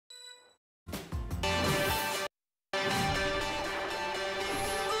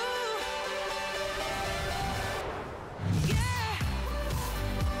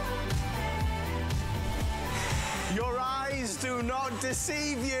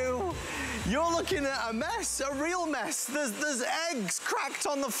deceive you. You're looking at a mess, a real mess. There's eggs cracked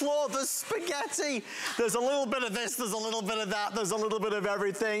on the floor, there's spaghetti, there's a little bit of this, there's a little bit of that, there's a little bit of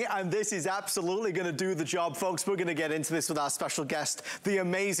everything, and this is absolutely gonna do the job, folks. We're gonna get into this with our special guest, the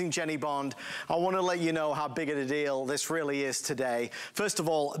amazing Jenny Bond. I wanna let you know how big of a deal this really is today. First of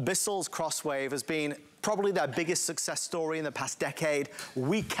all, Bissell's Crosswave has been probably their biggest success story in the past decade.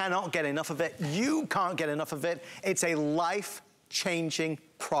 We cannot get enough of it. You can't get enough of it. It's a life-changing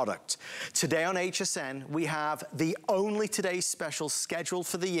product. Today on HSN, we have the only today's special scheduled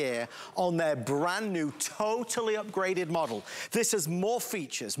for the year on their brand new, totally upgraded model. This has more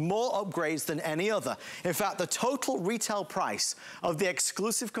features, more upgrades than any other. In fact, the total retail price of the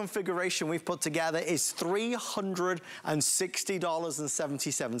exclusive configuration we've put together is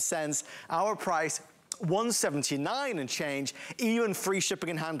 $360.77. Our price, $179 and change, even free shipping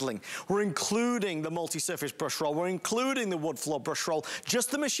and handling. We're including the multi-surface brush roll. We're including the wood floor brush roll.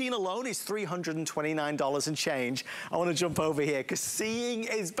 Just the machine alone is $329 and change. I want to jump over here because seeing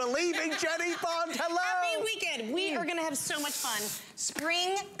is believing. Jenny Bond, hello. Happy weekend. We are going to have so much fun.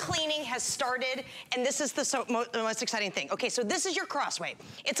 Spring cleaning has started, and this is the most exciting thing. Okay, so this is your Crosswave.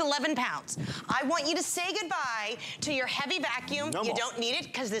 It's 11 pounds. I want you to say goodbye to your heavy vacuum. You don't need it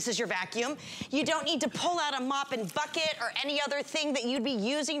because this is your vacuum. You don't need to pull out a mop and bucket or any other thing that you'd be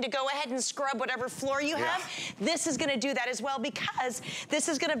using to go ahead and scrub whatever floor you have. This is gonna do that as well because this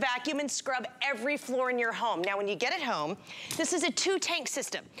is gonna vacuum and scrub every floor in your home. Now, when you get it home, this is a 2-tank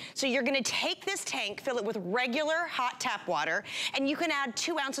system. So you're gonna take this tank, fill it with regular hot tap water, and you can add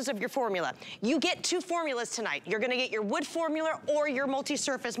 2 ounces of your formula. You get 2 formulas tonight. You're gonna get your wood formula or your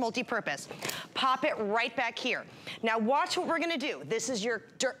multi-surface, multi-purpose. Pop it right back here. Now watch what we're gonna do. This is your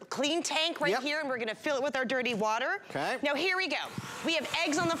clean tank right here, and we're gonna fill it with our dirty water. Okay. Now here we go. We have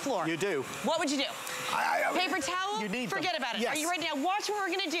eggs on the floor. You do. What would you do? Paper towel? You need Forget about it. Yes. Are you ready? Now watch what we're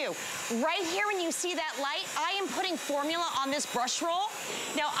gonna do. Right here when you see that light, I am putting formula on this brush roll.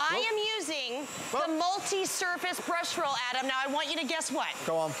 Now I am using the multi-surface brush roll, Adam. Now I want you to guess what?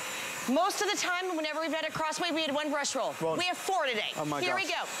 Go on. Most of the time, whenever we've had a Crosswave, we had 1 brush roll. We have 4 today. Oh my Here we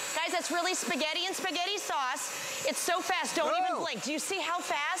go. Guys, that's really spaghetti and spaghetti sauce. It's so fast, don't even blink. Do you see how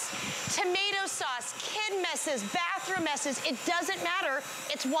fast? Tomato sauce, kid messes, bathroom messes, it doesn't matter.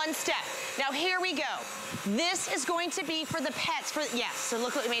 It's 1 step. Now here we go. This is going to be for the pets. So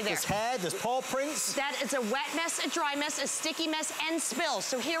look what we made there. There's hair, there's paw prints. That is a wet mess, a dry mess, a sticky mess, and spills.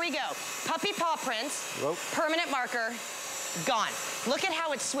 So here we go. Puppy paw prints, permanent marker, gone. Look at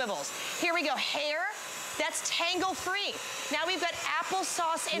how it swivels. Here we go, hair, that's tangle-free. Now we've got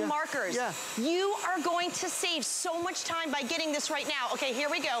applesauce and markers. You are going to save so much time by getting this right now. Okay, here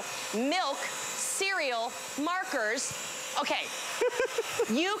we go. Milk, cereal, markers. Okay,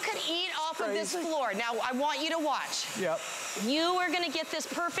 you could eat off of this floor. Now, I want you to watch. You are gonna get this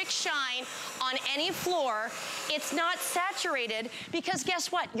perfect shine on any floor. It's not saturated because guess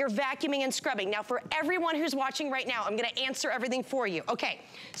what? You're vacuuming and scrubbing. Now, for everyone who's watching right now, I'm gonna answer everything for you. Okay,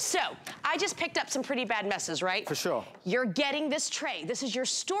 so I just picked up some pretty bad messes, right? For sure. You're getting this tray. This is your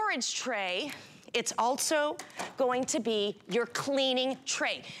storage tray. It's also going to be your cleaning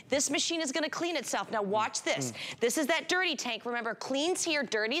tray. This machine is gonna clean itself. Now watch this. This is that dirty tank. Remember, clean's here,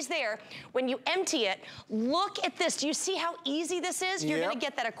 dirty's there. When you empty it, look at this. Do you see how easy this is? You're gonna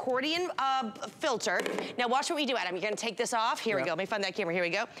get that accordion filter. Now watch what we do, Adam. You're gonna take this off. Here we go. Let me find that camera. Here we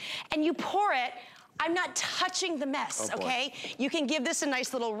go. And you pour it. I'm not touching the mess, okay? You can give this a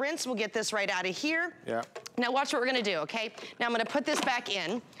nice little rinse. We'll get this right out of here. Now watch what we're gonna do, okay? Now I'm gonna put this back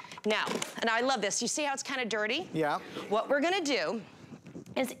in. Now, and I love this. You see how it's kind of dirty? What we're gonna do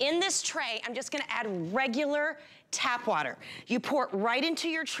is in this tray, I'm just gonna add regular tap water. You pour it right into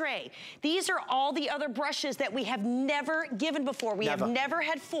your tray. These are all the other brushes that we have never given before. We have never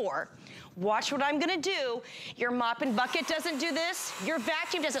had 4. Watch what I'm gonna do. Your mop and bucket doesn't do this. Your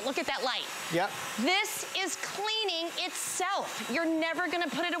vacuum doesn't. Look at that light. This is cleaning itself. You're never gonna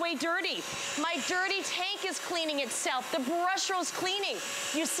put it away dirty. My dirty tank is cleaning itself. The brush roll's cleaning.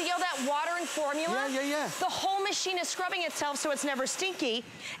 You see all that water and formula? The whole machine is scrubbing itself so it's never stinky.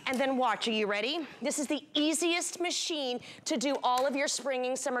 And then watch, are you ready? This is the easiest machine to do all of your spring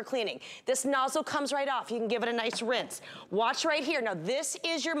and summer cleaning. This nozzle comes right off. You can give it a nice rinse. Watch right here. Now this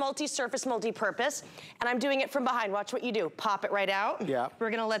is your multi-surface, multi-purpose, and I'm doing it from behind. Watch what you do. Pop it right out. We're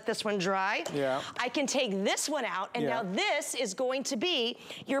gonna let this one dry. I can take this one out, and now this is going to be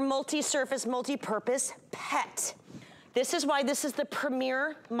your multi-surface, multi-purpose pet. This is why this is the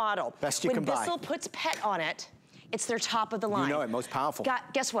premier model. Best you can buy. When Bissell puts pet on it, it's their top of the line. You know it, most powerful.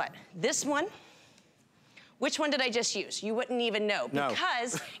 Guess what? This one Which one did I just use? You wouldn't even know. No.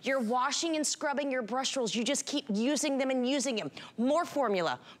 Because you're washing and scrubbing your brush rolls. You just keep using them and using them. More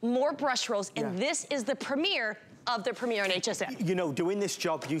formula, more brush rolls, and this is the premiere of the premiere on HSN. You know, doing this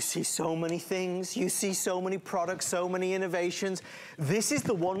job, you see so many things, you see so many products, so many innovations. This is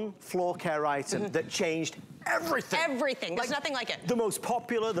the one floor care item that changed everything. Everything, there's nothing like it. The most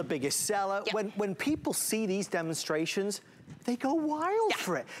popular, the biggest seller. Yep. When people see these demonstrations, they go wild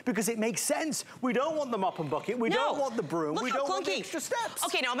for it because it makes sense. We don't want the mop and bucket. We don't want the broom. Look we how don't want the clunky. extra steps.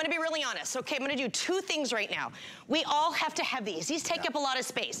 Okay, now I'm gonna be really honest. Okay, I'm gonna do two things right now. We all have to have these. These take up a lot of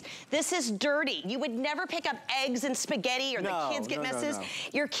space. This is dirty. You would never pick up eggs and spaghetti or the kids get messes.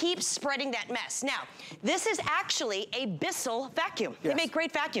 You keep spreading that mess. Now, this is actually a Bissell vacuum. They make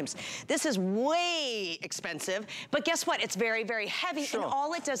great vacuums. This is way expensive, but guess what? It's very, very heavy, and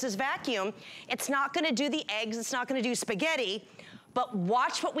all it does is vacuum. It's not gonna do the eggs, it's not gonna do spaghetti. But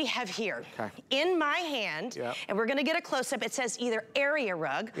watch what we have here. In my hand, and we're gonna get a close-up, it says either area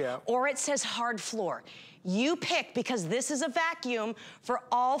rug or it says hard floor. You pick, because this is a vacuum for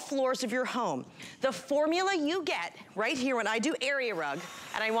all floors of your home. The formula you get right here when I do area rug,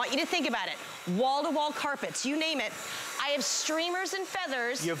 and I want you to think about it, wall-to-wall carpets, you name it. I have streamers and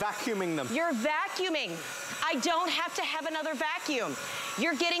feathers. You're vacuuming them. You're vacuuming. I don't have to have another vacuum.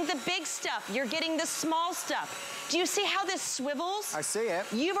 You're getting the big stuff. You're getting the small stuff. Do you see how this swivels? I see it.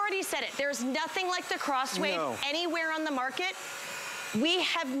 You've already said it. There's nothing like the Crosswave anywhere on the market. We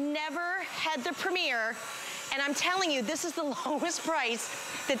have never had the premiere, and I'm telling you, this is the lowest price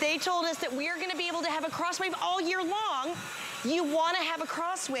that they told us that we are gonna be able to have a Crosswave all year long. You wanna have a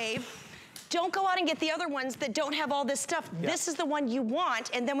Crosswave, don't go out and get the other ones that don't have all this stuff. This is the one you want,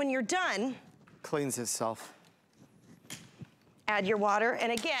 and then when you're done, cleans itself. Add your water,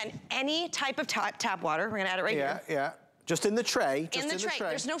 and again, any type of tap water, we're gonna add it right here. Just in the tray. In the tray.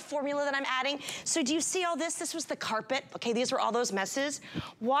 There's no formula that I'm adding. So do you see all this? This was the carpet. Okay, these were all those messes.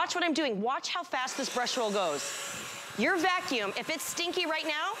 Watch what I'm doing. Watch how fast this brush roll goes. Your vacuum, if it's stinky right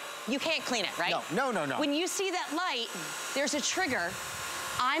now, you can't clean it, right? No. When you see that light, there's a trigger.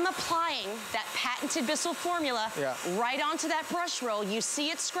 I'm applying that patented Bissell formula right onto that brush roll. You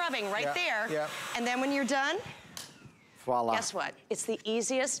see it scrubbing right there. And then when you're done, voila. Guess what? It's the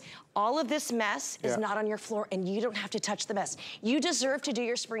easiest. All of this mess is not on your floor, and you don't have to touch the mess. You deserve to do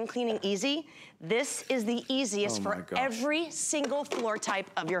your spring cleaning easy. This is the easiest for every single floor type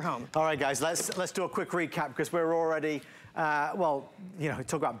of your home. All right, guys, let's do a quick recap because we're already, well, you know,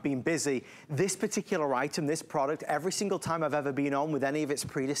 talk about being busy. This particular item, this product, every single time I've ever been on with any of its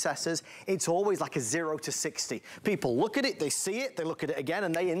predecessors, it's always like a 0 to 60. People look at it, they see it, they look at it again,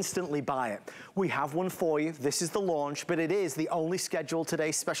 and they instantly buy it. We have one for you. This is the launch, but it is the only scheduled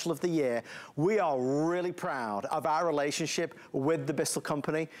today special of the year. We are really proud of our relationship with the Bissell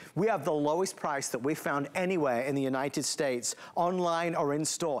Company. We have the lowest price that we found anywhere in the United States, online or in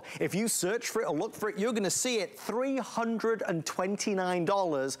store. If you search for it or look for it, you're gonna see it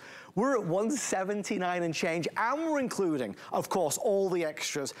 $329. We're at $179 and change, and we're including, of course, all the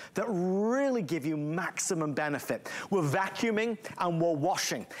extras that really give you maximum benefit. We're vacuuming and we're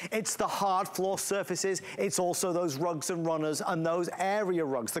washing. It's the hard floor surfaces. It's also those rugs and runners and those area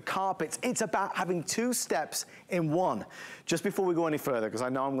rugs, the carpets. It's about having 2 steps in one. Just before we go any further, because I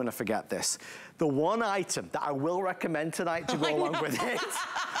know I'm gonna forget this, the one item that I will recommend tonight to go along with it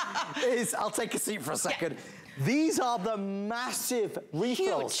is, I'll take a seat for a second. These are the massive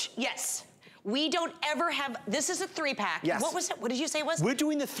refills. Huge, yes. We don't ever have, this is a 3-pack. Yes. What was it? What did you say it was? We're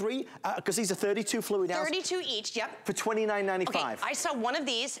doing the 3, because these are 32 fluid ounce. 32 each, For $29.95. Okay, I saw one of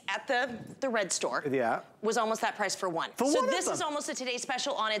these at the red store. Was almost that price for one. So this is almost a Today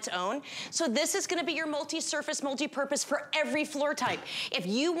Special on its own. So this is gonna be your multi-surface, multi-purpose for every floor type. If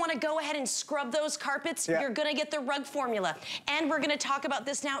you wanna go ahead and scrub those carpets, you're gonna get the rug formula. And we're gonna talk about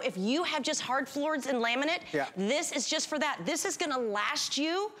this now. If you have just hard floors and laminate, this is just for that. This is gonna last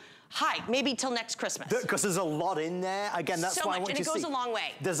you maybe till next Christmas. Because there's a lot in there. Again, that's why I want you to see. And it goes a long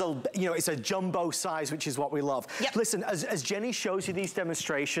way. There's a, you know, it's a jumbo size, which is what we love. Listen, as Jenny shows you these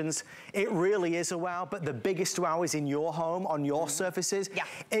demonstrations, it really is a wow, but the biggest wow is in your home, on your surfaces.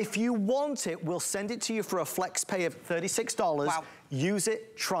 If you want it, we'll send it to you for a flex pay of $36. Use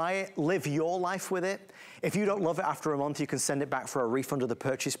it, try it, live your life with it. If you don't love it after a month, you can send it back for a refund of the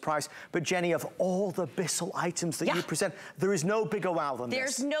purchase price. But Jenny, of all the Bissell items that you present, there is no bigger wow than this.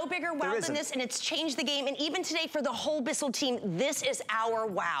 There's no bigger wow than this, and it's changed the game. And even today, for the whole Bissell team, this is our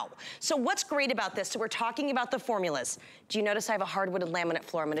wow. So what's great about this? So we're talking about the formulas. Do you notice I have a hardwood and laminate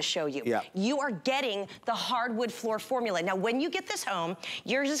floor? I'm gonna show you. You are getting the hardwood floor formula. Now, when you get this home,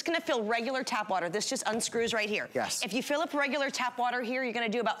 you're just gonna fill regular tap water. This just unscrews right here. If you fill up regular tap water here, you're gonna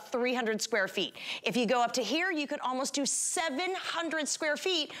do about 300 square feet. If you go up to here, you could almost do 700 square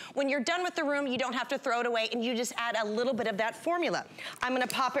feet. When you're done with the room, you don't have to throw it away, and you just add a little bit of that formula. I'm gonna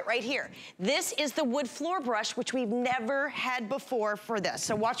pop it right here. This is the wood floor brush, which we've never had before for this.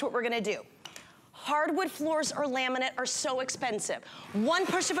 So watch what we're gonna do. Hardwood floors or laminate are so expensive. One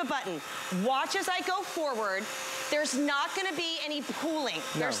push of a button. Watch as I go forward. There's not gonna be any pooling.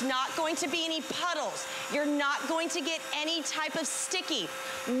 No. There's not going to be any puddles. You're not going to get any type of sticky.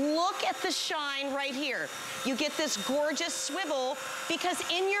 Look at the shine right here. You get this gorgeous swivel because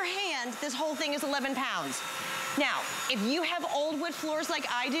in your hand, this whole thing is 11 pounds. Now, if you have old wood floors like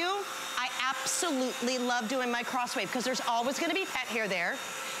I do, I absolutely love doing my crosswave because there's always gonna be pet hair there.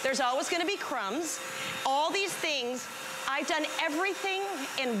 There's always gonna be crumbs. All these things, I've done everything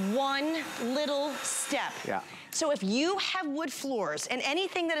in one little step. Yeah. So if you have wood floors, and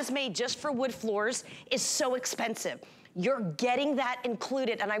anything that is made just for wood floors is so expensive, you're getting that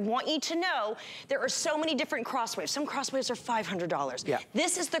included. And I want you to know there are so many different crosswaves. Some crosswaves are $500. Yeah.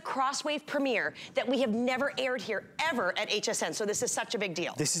 This is the Crosswave Premiere that we have never aired here ever at HSN. So this is such a big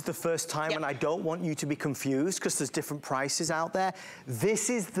deal. This is the first time, and I don't want you to be confused because there's different prices out there. This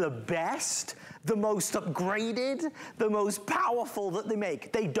is the best, the most upgraded, the most powerful that they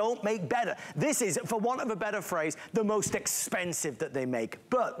make. They don't make better. This is, for want of a better phrase, the most expensive that they make.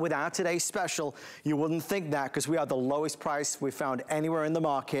 But with our today's special, you wouldn't think that because we are the lowest price we've found anywhere in the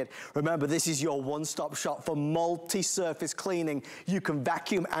market. Remember, this is your one-stop shop for multi-surface cleaning. You can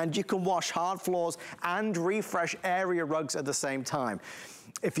vacuum and you can wash hard floors and refresh area rugs at the same time.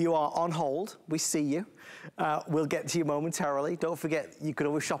 If you are on hold, we see you. We'll get to you momentarily. Don't forget, you can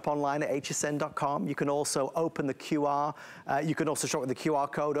always shop online at hsn.com. You can also open the QR. You can also shop with the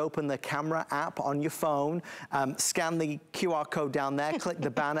QR code, open the camera app on your phone, scan the QR code down there, click the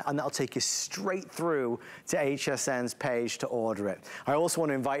banner, and that'll take you straight through to HSN's page to order it. I also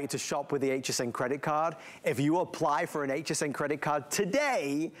want to invite you to shop with the HSN credit card. If you apply for an HSN credit card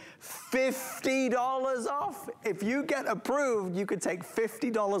today, $50 off. If you get approved, you could take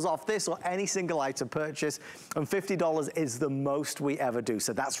 $50 off this or any single item purchase, and $50 is the most we ever do,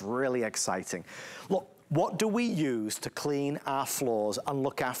 so that's really exciting. Look, what do we use to clean our floors and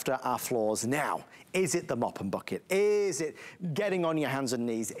look after our floors now? Is it the mop and bucket? Is it getting on your hands and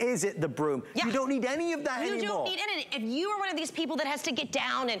knees? Is it the broom? Yeah. You don't need any of that anymore. You don't need any. If you are one of these people that has to get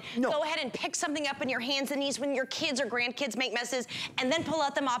down and go ahead and pick something up in your hands and knees when your kids or grandkids make messes, and then pull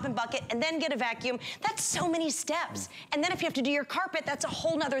out the mop and bucket, and then get a vacuum, that's so many steps. And then if you have to do your carpet, that's a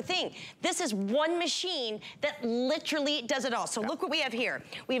whole nother thing. This is one machine that literally does it all. So look what we have here.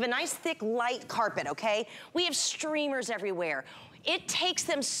 We have a nice thick light carpet, okay? We have streamers everywhere. It takes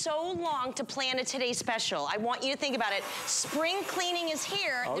them so long to plan a today's special. I want you to think about it. Spring cleaning is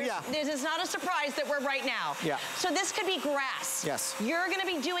here. Oh, This is not a surprise that we're right now. Yeah. So this could be grass. Yes. You're gonna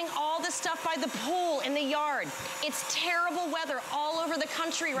be doing all this stuff by the pool, in the yard. It's terrible weather all over the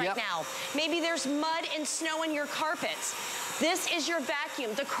country right now. Maybe there's mud and snow in your carpets. This is your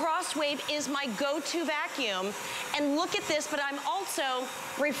vacuum. The Crosswave is my go-to vacuum. And look at this, but I'm also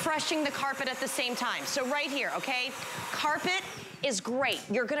refreshing the carpet at the same time. So right here, okay? Carpet is great.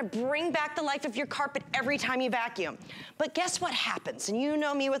 You're gonna bring back the life of your carpet every time you vacuum. But guess what happens? And you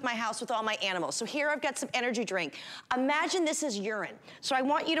know me with my house with all my animals. So here I've got some energy drink. Imagine this is urine. So I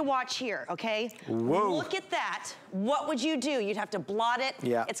want you to watch here, okay? Whoa. Look at that. What would you do? You'd have to blot it.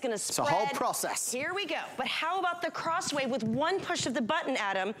 Yeah. It's gonna spread. It's a whole process. Here we go. But how about the Crosswave with one push of the button,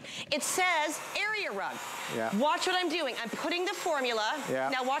 Adam? It says area rug. Yeah. Watch what I'm doing. I'm putting the formula. Yeah.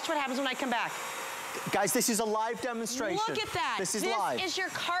 Now watch what happens when I come back. Guys, this is a live demonstration. Look at that. This is live. This is your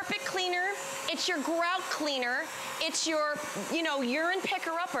carpet cleaner. It's your grout cleaner. It's your, urine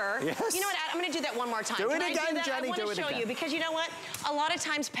picker-upper. Yes. You know what, I'm gonna do that one more time. Do it again, Jenny, do it I wanna show you, because you know what? A lot of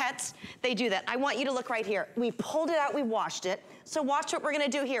times pets, they do that. I want you to look right here. We pulled it out, we washed it. So watch what we're gonna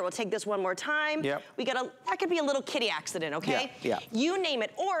do here. We'll take this one more time. Yep. That could be a little kitty accident, okay? Yeah. You name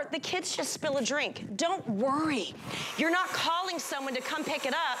it. Or the kids just spill a drink. Don't worry. You're not calling someone to come pick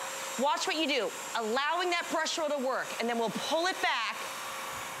it up. Watch what you do. Allowing that brush roll to work, and then we'll pull it back.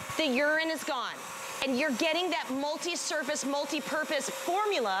 The urine is gone. And you're getting that multi-surface, multi-purpose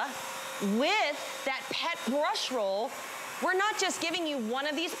formula with that pet brush roll. We're not just giving you one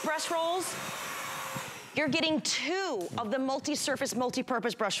of these brush rolls. You're getting 2 of the multi-surface,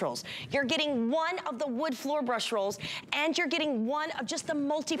 multi-purpose brush rolls. You're getting 1 of the wood floor brush rolls, and you're getting 1 of just the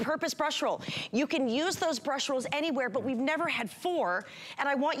multi-purpose brush roll. You can use those brush rolls anywhere, but we've never had 4, and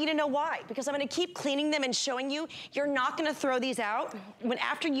I want you to know why, because I'm gonna keep cleaning them and showing you, you're not gonna throw these out. When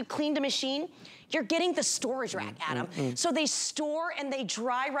after you cleaned a machine, you're getting the storage rack, Adam. So they store and they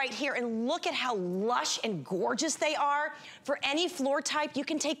dry right here, and look at how lush and gorgeous they are. For any floor type, you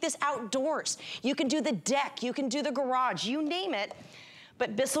can take this outdoors. You can do the deck, you can do the garage, you name it.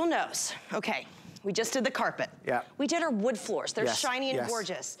 But Bissell knows, okay, we just did the carpet. Yeah. We did our wood floors. They're shiny and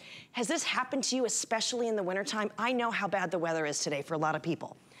gorgeous. Has this happened to you, especially in the wintertime? I know how bad the weather is today for a lot of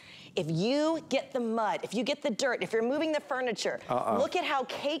people. If you get the mud, if you get the dirt, if you're moving the furniture, look at how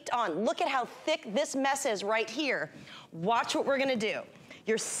caked on, look at how thick this mess is right here. Watch what we're gonna do.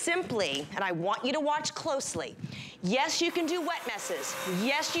 You're simply, and I want you to watch closely, yes, you can do wet messes.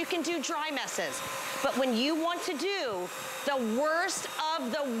 Yes, you can do dry messes. But when you want to do the worst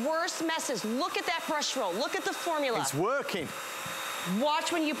of the worst messes, look at that brush roll, look at the formula. It's working.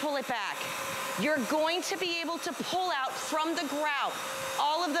 Watch when you pull it back. You're going to be able to pull out from the grout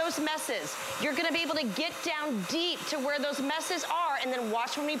all of those messes. You're gonna be able to get down deep to where those messes are, and then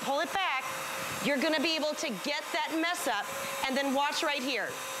watch when we pull it back. You're gonna be able to get that mess up, and then watch right here.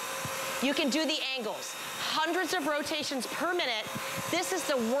 You can do the angles. Hundreds of rotations per minute. This is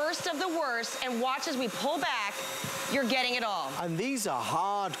the worst of the worst, and watch as we pull back, you're getting it all. And these are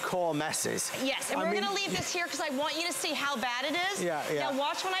hardcore messes. Yes, and we're gonna leave this here because I want you to see how bad it is. Now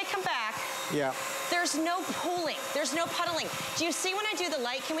watch when I come back. There's no pooling, there's no puddling. Do you see when I do the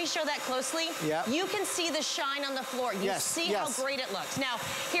light? Can we show that closely? You can see the shine on the floor. You see how great it looks. Now,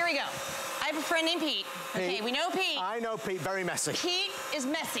 here we go. I have a friend named Pete. Okay, we know Pete. I know Pete, very messy. Pete is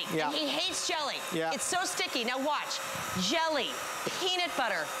messy, and he hates jelly. It's so sticky. Now watch, jelly, peanut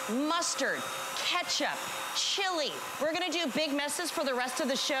butter, mustard, ketchup, chili. We're gonna do big messes for the rest of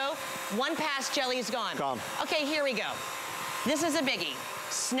the show. One pass, jelly is gone. Okay, here we go. This is a biggie.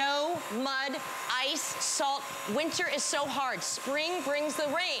 Snow, mud, ice, salt. Winter is so hard. Spring brings the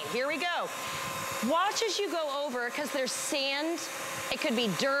rain. Here we go. Watch as you go over, because there's sand, it could be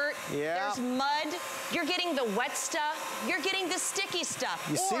dirt, there's mud. You're getting the wet stuff, you're getting the sticky stuff.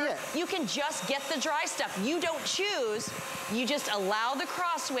 You see it. You can just get the dry stuff. You don't choose, you just allow the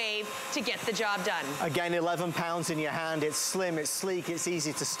crosswave to get the job done. Again, 11 pounds in your hand. It's slim, it's sleek, it's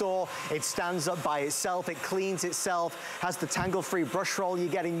easy to store. It stands up by itself, it cleans itself, has the tangle-free brush roll. You're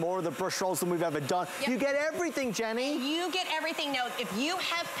getting more of the brush rolls than we've ever done. You get everything, Jenny. You get everything. Now, if you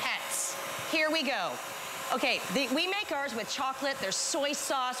have pets, here we go. Okay, we make ours with chocolate, there's soy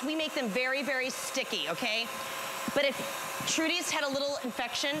sauce. We make them very, very sticky, okay? But if Trudy's had a little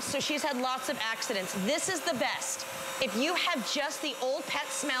infection, so she's had lots of accidents, this is the best. If you have just the old pet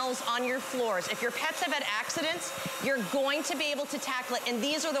smells on your floors, if your pets have had accidents, you're going to be able to tackle it, and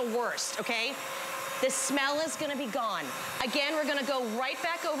these are the worst, okay? The smell is gonna be gone. Again, we're gonna go right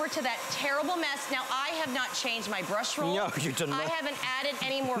back over to that terrible mess. Now, I have not changed my brush roll. No, you didn't. I haven't added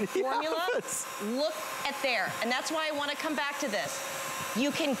any more formula. Look at there, and that's why I wanna come back to this.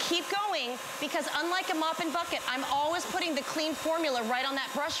 You can keep going, because unlike a mop and bucket, I'm always putting the clean formula right on that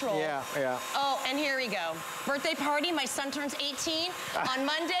brush roll. Oh, and here we go. Birthday party, my son turns 18 on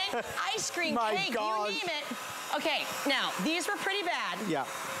Monday. Ice cream, cake, you name it. Okay, now, these were pretty bad.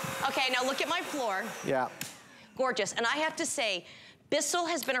 Okay, now look at my floor. Gorgeous, and I have to say, Bissell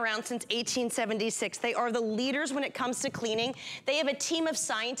has been around since 1876. They are the leaders when it comes to cleaning. They have a team of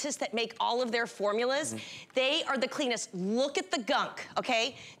scientists that make all of their formulas. They are the cleanest. Look at the gunk,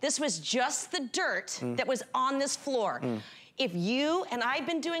 okay? This was just the dirt that was on this floor. If you, and I've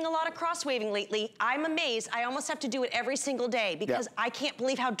been doing a lot of cross-waving lately, I'm amazed. I almost have to do it every single day because I can't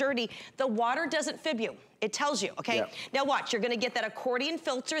believe how dirty. The water doesn't fib you. It tells you, okay? Now watch, you're gonna get that accordion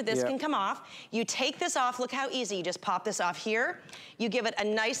filter. This can come off. You take this off, look how easy. You just pop this off here. You give it a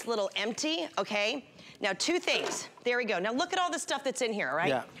nice little empty, okay? Now 2 things, there we go. Now look at all the stuff that's in here, all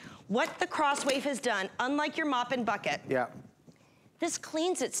right? What the crosswave has done, unlike your mop and bucket, this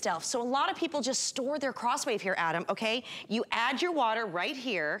cleans itself. So a lot of people just store their crosswave here, Adam, okay? You add your water right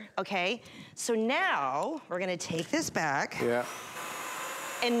here, okay? So now, we're gonna take this back.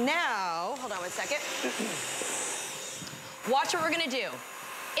 And now, hold on one second. Watch what we're gonna do.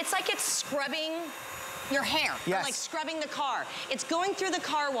 It's like it's scrubbing your hair, or like scrubbing the car. It's going through the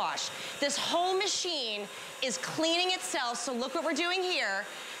car wash. This whole machine is cleaning itself, so look what we're doing here.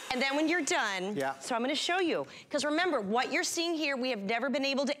 And then when you're done, so I'm gonna show you. Because remember, what you're seeing here, we have never been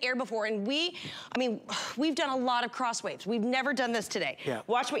able to air before. And we've done a lot of crosswaves. We've never done this today.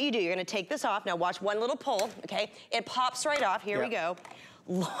 Watch what you do. You're gonna take this off. Now watch one little pull, okay? It pops right off. Here we go.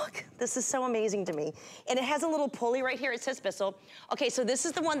 Look, this is so amazing to me. And it has a little pulley right here. It says Bissell. Okay, so this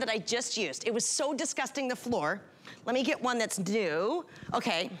is the one that I just used. It was so disgusting, the floor. Let me get one that's new.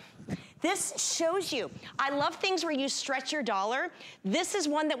 Okay. This shows you. I love things where you stretch your dollar. This is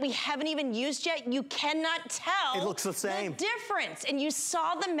one that we haven't even used yet. You cannot tell. It looks the same. The difference. And you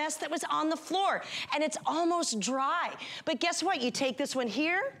saw the mess that was on the floor. And it's almost dry. But guess what? You take this one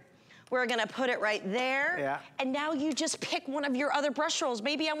here. We're gonna put it right there. Yeah. And now you just pick one of your other brush rolls.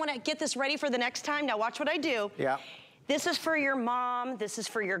 Maybe I wanna get this ready for the next time. Now watch what I do. Yeah. This is for your mom, this is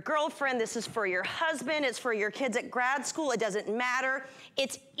for your girlfriend, this is for your husband, it's for your kids at grad school, it doesn't matter.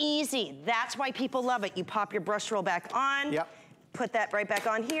 It's easy, that's why people love it. You pop your brush roll back on, yep. Put that right back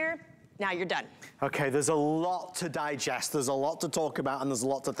on here, now you're done. Okay, there's a lot to digest, there's a lot to talk about, and there's a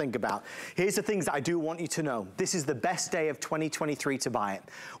lot to think about. Here's the things that I do want you to know. This is the best day of 2023 to buy it.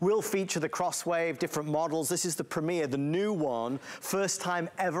 We'll feature the Crosswave, different models. This is the premiere, the new one, first time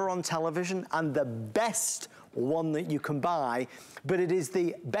ever on television, and the best one that you can buy, but it is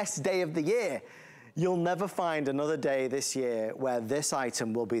the best day of the year. You'll never find another day this year where this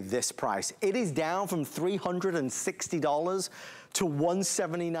item will be this price. It is down from $360 to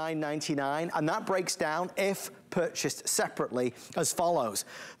 $179.99, and that breaks down, if purchased separately, as follows.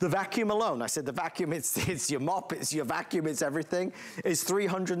 The vacuum alone, I said the vacuum, it's your mop, it's your vacuum, it's everything, is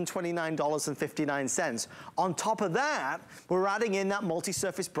 $329.59. On top of that, we're adding in that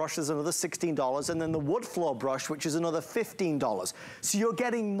multi-surface brush, there's another $16, and then the wood floor brush, which is another $15. So you're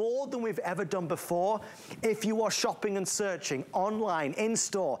getting more than we've ever done before. If you are shopping and searching online, in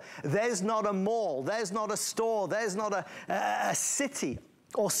store, there's not a mall, there's not a store, there's not a city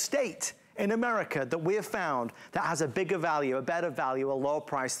or state in America that we have found that has a bigger value, a better value, a lower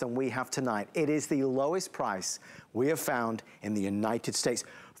price than we have tonight. It is the lowest price we have found in the United States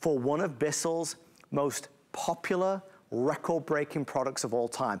for one of Bissell's most popular, record-breaking products of all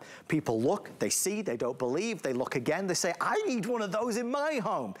time. People look, they see, they don't believe, they look again, they say, I need one of those in my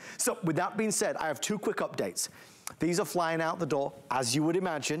home. So with that being said, I have two quick updates. These are flying out the door, as you would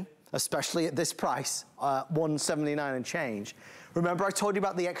imagine, especially at this price, $179 and change. Remember I told you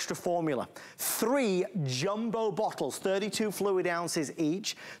about the extra formula. 3 jumbo bottles, 32 fluid ounces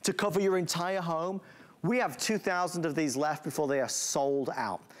each, to cover your entire home. We have 2,000 of these left before they are sold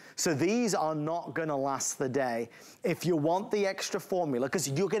out. So these are not gonna last the day. If you want the extra formula, because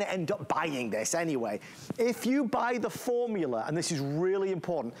you're gonna end up buying this anyway, if you buy the formula, and this is really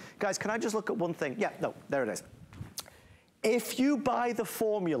important. Guys, can I just look at one thing? Yeah, no, there it is. If you buy the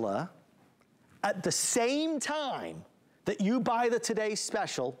formula at the same time that you buy the Today's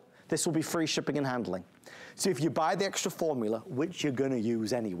Special, this will be free shipping and handling. So if you buy the extra formula, which you're gonna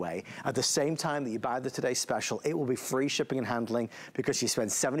use anyway, at the same time that you buy the Today's Special, it will be free shipping and handling, because you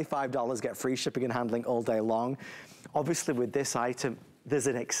spend $75, get free shipping and handling all day long. Obviously with this item, there's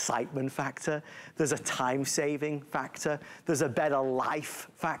an excitement factor, there's a time-saving factor, there's a better life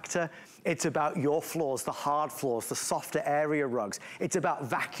factor. It's about your floors, the hard floors, the softer area rugs. It's about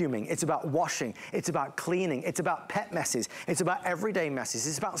vacuuming, it's about washing, it's about cleaning, it's about pet messes, it's about everyday messes,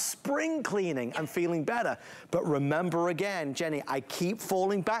 it's about spring cleaning and feeling better. But remember again, Jenny, I keep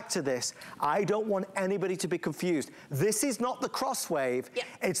falling back to this. I don't want anybody to be confused. This is not the Crosswave,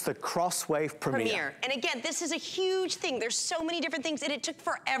 it's the Crosswave Premier. And again, this is a huge thing. There's so many different things, and it took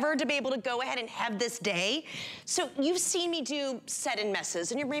forever to be able to go ahead and have this day. So you've seen me do set in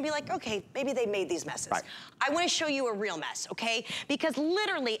messes, and you're maybe like, okay, maybe they made these messes. Right. I wanna show you a real mess, okay? Because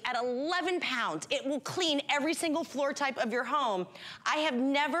literally at 11 pounds, it will clean every single floor type of your home. I have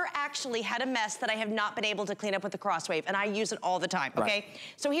never actually had a mess that I have not been able to clean up with the Crosswave, and I use it all the time, okay? Right.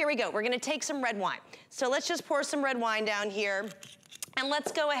 So here we go, we're gonna take some red wine. So let's just pour some red wine down here. And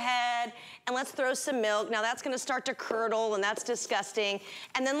let's go ahead and let's throw some milk. Now that's gonna start to curdle, and that's disgusting.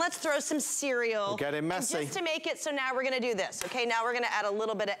 And then let's throw some cereal. We're getting messy. And just to make it, so now we're gonna do this, okay? Now we're gonna add a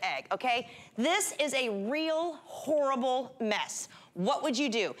little bit of egg, okay? This is a real horrible mess. What would you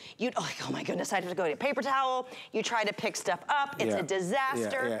do? You'd, oh my goodness, I'd have to go get a paper towel. You try to pick stuff up, it's a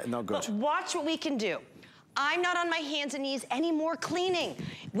disaster. Yeah, no good. But watch what we can do. I'm not on my hands and knees anymore cleaning.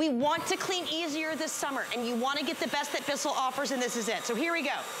 We want to clean easier this summer, and you want to get the best that Bissell offers, and this is it. So here we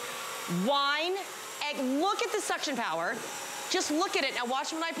go. Wine, egg, look at the suction power. Just look at it. Now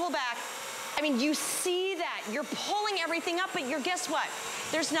watch when I pull back. I mean, you see that. You're pulling everything up, but guess what?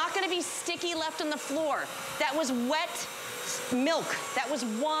 There's not gonna be sticky left on the floor. That was wet milk, that was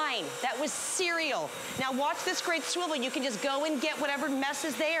wine, that was cereal. Now watch this great swivel. You can just go and get whatever mess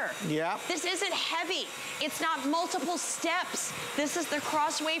is there. Yeah. This isn't heavy. It's not multiple steps. This is the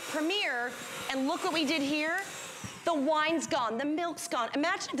Crosswave Premier, and look what we did here. The wine's gone, the milk's gone.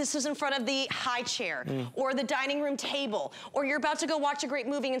 Imagine if this is in front of the high chair or the dining room table, or you're about to go watch a great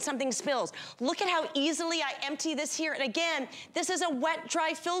movie and something spills. Look at how easily I empty this here. And again, this is a wet,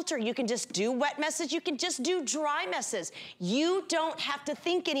 dry filter. You can just do wet messes. You can just do dry messes. You don't have to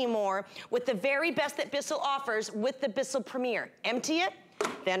think anymore with the very best that Bissell offers with the Bissell Premier. Empty it.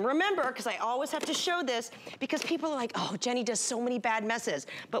 Then remember, because I always have to show this, because people are like, oh, Jenny does so many bad messes.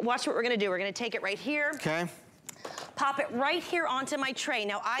 But watch what we're gonna do. We're gonna take it right here. Okay. Pop it right here onto my tray.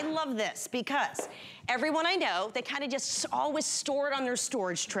 Now, I love this because everyone I know, they kind of just always store it on their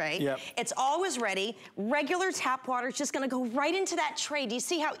storage tray. Yep. It's always ready. Regular tap water is just gonna go right into that tray. Do you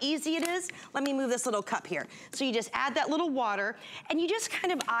see how easy it is? Let me move this little cup here. So you just add that little water and you just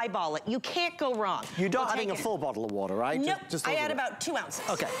kind of eyeball it. You can't go wrong. You're not adding a full bottle of water, right? Nope, just I add about 2 ounces.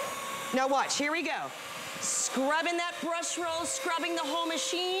 Okay. Now watch, here we go. Scrubbing that brush roll, scrubbing the whole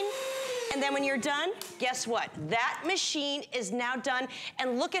machine. And then when you're done, guess what? That machine is now done.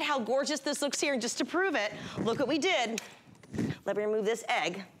 And look at how gorgeous this looks here. And just to prove it, look what we did. Let me remove this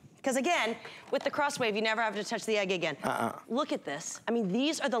egg. Because again, with the Crosswave, you never have to touch the egg again. Look at this. I mean,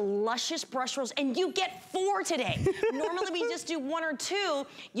 these are the luscious brush rolls, and you get 4 today. Normally, we just do 1 or 2.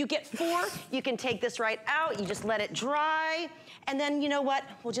 You get 4. You can take this right out. You just let it dry. And then, you know what?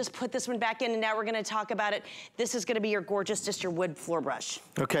 We'll just put this one back in, and now we're gonna talk about it. This is gonna be your gorgeous, just your wood floor brush.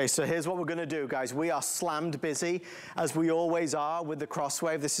 Okay, so here's what we're gonna do, guys. We are slammed busy, as we always are with the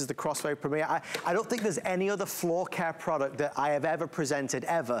Crosswave. This is the Crosswave Premier. I don't think there's any other floor care product that I have ever presented,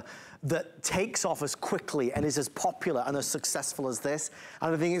 ever, that takes off as quickly and is as popular and as successful as this.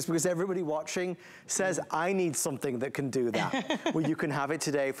 And I think it's because everybody watching says, I need something that can do that. Well, you can have it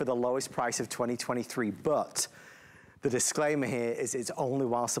today for the lowest price of 2023, but the disclaimer here is it's only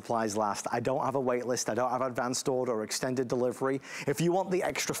while supplies last. I don't have a wait list. I don't have advanced order or extended delivery. If you want the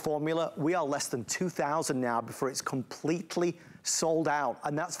extra formula, we are less than 2,000 now before it's completely sold out,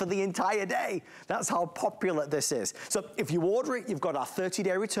 and that's for the entire day. That's how popular this is. So if you order it, you've got our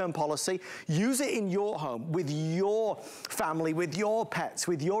 30-day return policy. Use it in your home, with your family, with your pets,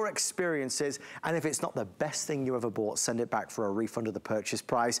 with your experiences, and if it's not the best thing you ever bought, send it back for a refund of the purchase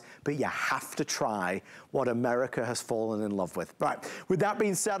price, but you have to try what America has fallen in love with. Right, with that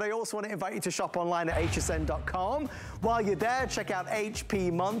being said, I also want to invite you to shop online at hsn.com. While you're there, check out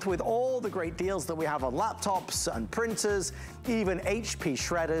HP Month with all the great deals that we have on laptops and printers, even HP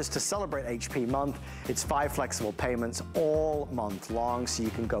shredders to celebrate HP Month. It's 5 flexible payments all month long, so you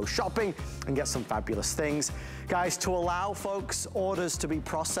can go shopping and get some fabulous things. Guys, to allow folks' orders to be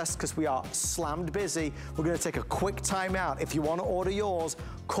processed, because we are slammed busy, we're gonna take a quick time out. If you wanna order yours,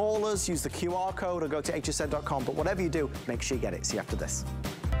 call us, use the QR code, or go to hsn.com, but whatever you do, make sure you get it. See you after this.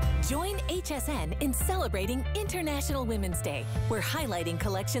 Join HSN in celebrating International Women's Day. We're highlighting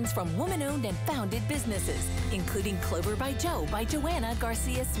collections from woman-owned and founded businesses, including Clover by Joe by Joanna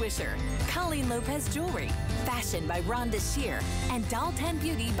Garcia Swisher, Colleen Lopez Jewelry, Fashion by Rhonda Shear, and Doll 10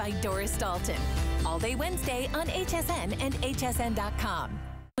 Beauty by Doris Dalton. All day Wednesday on HSN and hsn.com.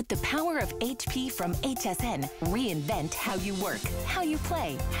 With the power of HP from HSN, reinvent how you work, how you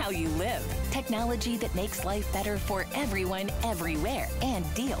play, how you live. Technology that makes life better for everyone, everywhere, and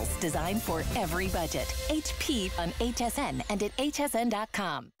deals designed for every budget. HP on HSN and at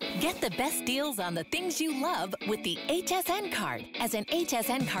hsn.com. Get the best deals on the things you love with the HSN card. As an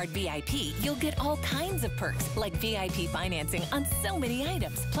HSN card VIP, you'll get all kinds of perks, like VIP financing on so many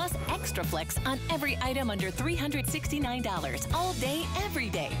items, plus extra flex on every item under $369 all day, every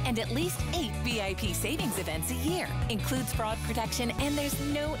day. And at least 8 VIP savings events a year. Includes fraud protection, and there's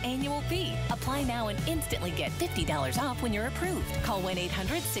no annual fee. Apply now and instantly get $50 off when you're approved. Call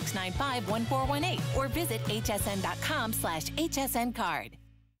 1-800-695-1418 or visit hsn.com/HSN card.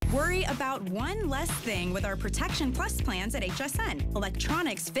 Worry about one less thing with our Protection Plus plans at HSN.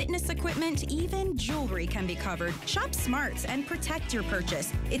 Electronics, fitness equipment, even jewelry can be covered. Shop smart and protect your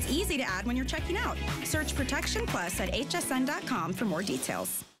purchase. It's easy to add when you're checking out. Search Protection Plus at hsn.com for more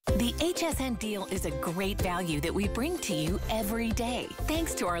details. The HSN deal is a great value that we bring to you every day.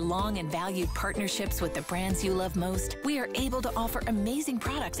 Thanks to our long and valued partnerships with the brands you love most, we are able to offer amazing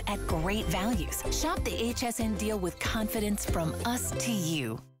products at great values. Shop the HSN deal with confidence from us to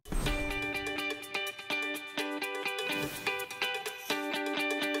you.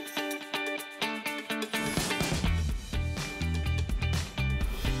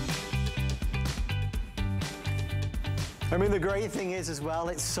 I mean, the great thing is as well,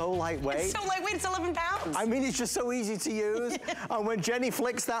 it's so lightweight. It's so lightweight, it's 11 pounds. I mean, it's just so easy to use. And when Jenny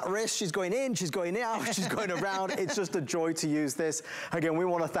flicks that wrist, she's going in, she's going out, she's going around. It's just a joy to use this. Again, we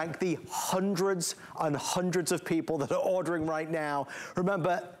want to thank the hundreds and hundreds of people that are ordering right now.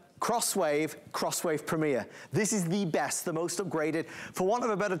 Remember, Crosswave Premier. This is the best, the most upgraded, for want of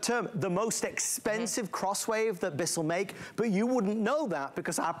a better term, the most expensive Crosswave that Bissell make, but you wouldn't know that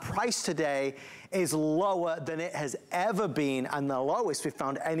because our price today is lower than it has ever been, and the lowest we've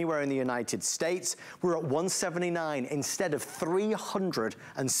found anywhere in the United States. We're at $179 instead of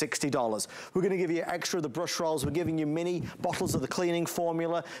 $360. We're gonna give you extra of the brush rolls. We're giving you mini bottles of the cleaning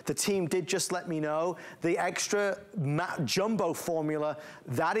formula. The team did just let me know the extra jumbo formula,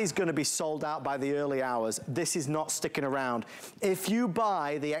 that is gonna be sold out by the early hours. This is not sticking around. If you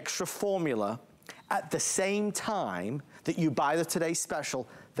buy the extra formula at the same time that you buy the Today Special,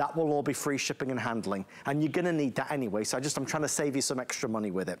 that will all be free shipping and handling. And you're gonna need that anyway, so I'm trying to save you some extra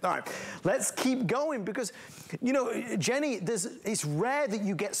money with it. All right, let's keep going because, you know, Jenny, it's rare that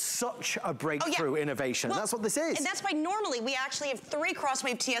you get such a breakthrough innovation. Well, that's what this is. And that's why normally we actually have 3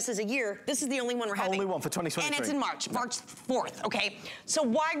 Crosswave TSs a year. This is the only one we're having. Only one for 2023. And it's in March 4th, okay? So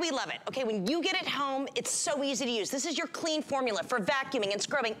why we love it, okay? When you get it home, it's so easy to use. This is your clean formula for vacuuming and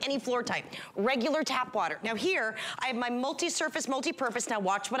scrubbing any floor type. Regular tap water. Now here, I have my multi-surface, multi-purpose. Now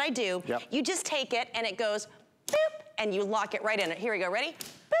watch what I do. Yep. You just take it and it goes boop, and you lock it right in it. Here we go, ready?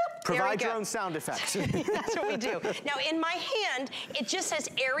 Boop. Provide your own sound effects. That's what we do. Now in my hand, it just says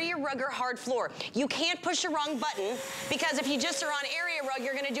area rug or hard floor. You can't push the wrong button because if you just are on area rug,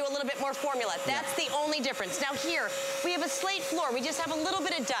 you're gonna do a little bit more formula. That's the only difference. Now here, we have a slate floor. We just have a little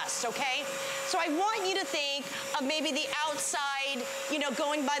bit of dust, okay? So I want you to think of maybe the outside, you know,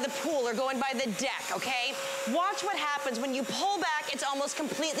 going by the pool or going by the deck, okay? Watch what happens when you pull back, it's almost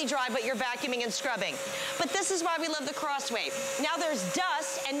completely dry, but you're vacuuming and scrubbing. But this is why we love the Crosswave. Now there's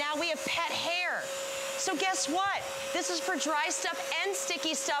dust, and now we have pet hair. So guess what? This is for dry stuff and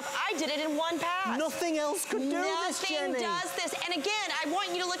sticky stuff. I did it in one pass. Nothing else could do this, Jenny. Nothing does this. And again, I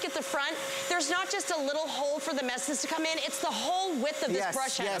want you to look at the front. There's not just a little hole for the messes to come in. It's the whole width of this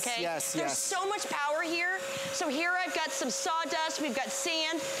brush head, okay? There's so much power here. So here I've got some sawdust. We've got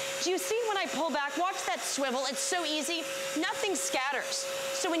sand. Do you see when I pull back? Watch that swivel. It's so easy. Nothing scatters.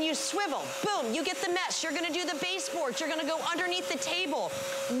 So when you swivel, boom, you get the mesh. You're going to do the baseboards. You're going to go underneath the table.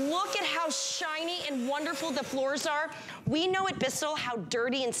 Look at how shiny and wonderful the floors are. We know at Bissell how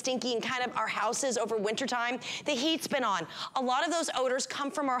dirty and stinky and kind of our house is over wintertime. The heat's been on. A lot of those odors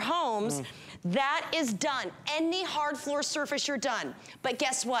come from our homes. That is done. Any hard floor surface, you're done. But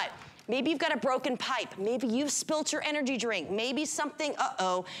guess what? Maybe you've got a broken pipe. Maybe you've spilt your energy drink. Maybe something,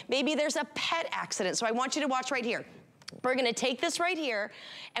 maybe there's a pet accident. So I want you to watch right here. We're gonna take this right here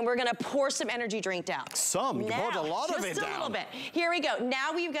and we're gonna pour some energy drink down. You poured a lot of it down. Just a little bit. Here we go.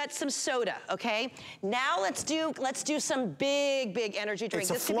 Now we've got some soda, okay? Now let's do some big energy drink.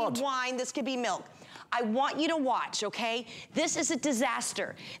 This could be wine, this could be milk. I want you to watch, okay? This is a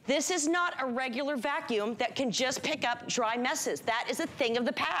disaster. This is not a regular vacuum that can just pick up dry messes. That is a thing of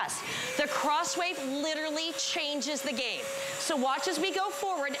the past. The Crosswave literally changes the game. So watch as we go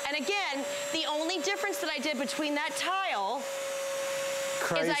forward. And again, the only difference that I did between that tile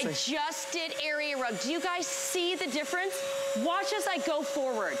is I just did area rug. Do you guys see the difference? Watch as I go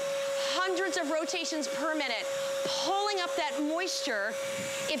forward. Hundreds of rotations per minute, pulling up that moisture.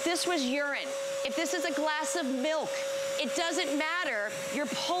 If this was urine, if this is a glass of milk, it doesn't matter. You're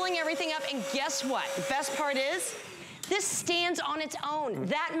pulling everything up, and guess what? The best part is, this stands on its own.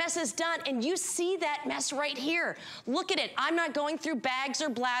 That mess is done, and you see that mess right here. Look at it. I'm not going through bags or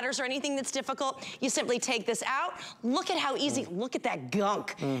bladders or anything that's difficult. You simply take this out. Look at how easy. Look at that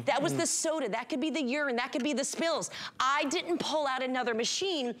gunk. That was the soda. That could be the urine. That could be the spills. I didn't pull out another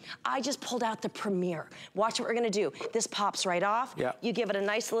machine. I just pulled out the Premier. Watch what we're gonna do. This pops right off. You give it a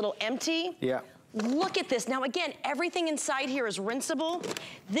nice little empty. Look at this. Now again, everything inside here is rinsable.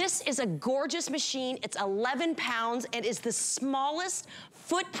 This is a gorgeous machine. It's 11 pounds. It is the smallest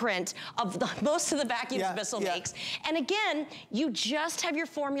footprint of most of the vacuums Bissell makes. And again, you just have your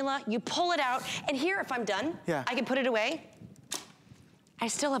formula, you pull it out, and here, if I'm done, I can put it away. I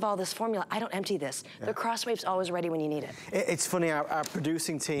still have all this formula. I don't empty this. The Crosswave's always ready when you need it. It's funny, our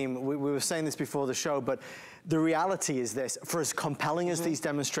producing team, we were saying this before the show, but the reality is this, for as compelling as these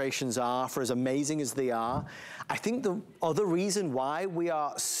demonstrations are, for as amazing as they are, I think the other reason why we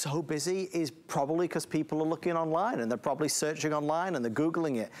are so busy is probably because people are looking online, and they're probably searching online and they're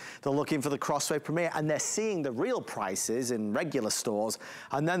Googling it. They're looking for the Crosswave Premier, and they're seeing the real prices in regular stores,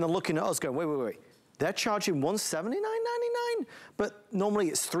 and then they're looking at us going, wait. They're charging $179.99, but normally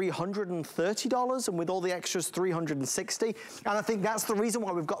it's $330, and with all the extras, $360. And I think that's the reason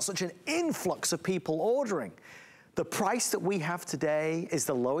why we've got such an influx of people ordering. The price that we have today is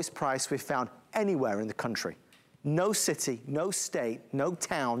the lowest price we've found anywhere in the country. No city, no state, no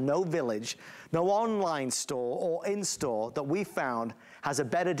town, no village, no online store or in-store that we found has a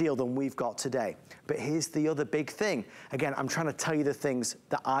better deal than we've got today. But here's the other big thing. Again, I'm trying to tell you the things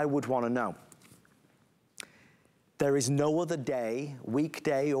that I would want to know. There is no other day,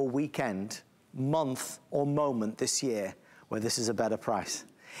 weekday or weekend, month or moment this year where this is a better price.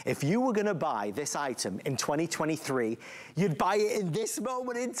 If you were gonna buy this item in 2023, you'd buy it in this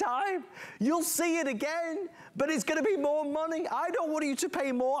moment in time. You'll see it again, but it's gonna be more money. I don't want you to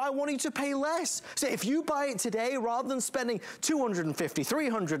pay more, I want you to pay less. So if you buy it today, rather than spending $250,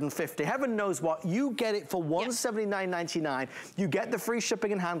 $350, heaven knows what, you get it for $179.99. You get the free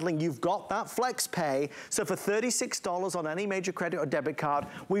shipping and handling, you've got that flex pay. So for $36 on any major credit or debit card,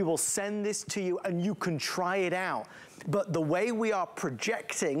 we will send this to you and you can try it out. But the way we are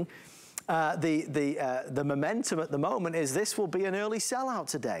projecting the momentum at the moment is this will be an early sellout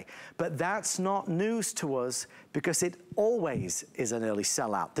today. But that's not news to us because it always is an early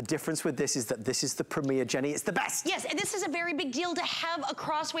sellout. The difference with this is that this is the premier, Jenny. It's the best. Yes, and this is a very big deal to have a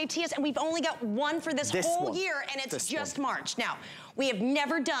Crosswave TS, and we've only got one for this whole year, and it's just March. Now, we have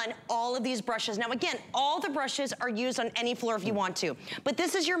never done all of these brushes. Now, again, all the brushes are used on any floor if you want to. But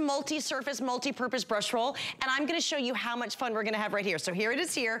this is your multi-surface, multi-purpose brush roll, and I'm gonna show you how much fun we're gonna have right here. So here it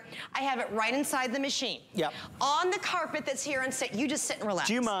is here. I have it right inside the machine. Yep. On the carpet that's here and sit. You just sit and relax.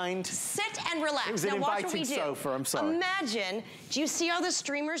 Do you mind? Sit and relax. It was an inviting sofa, I'm sorry. Imagine, do you see all the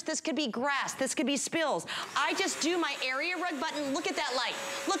streamers? This could be grass, this could be spills. I just do my area rug button. Look at that light.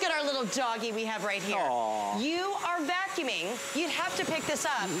 Look at our little doggy we have right here. Aww. You are vacuuming. You'd have to pick this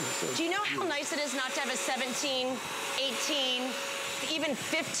up. Do you know how nice it is not to have a 17, 18, even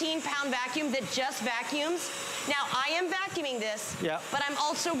 15-pound vacuum that just vacuums? Now, I am vacuuming this, but I'm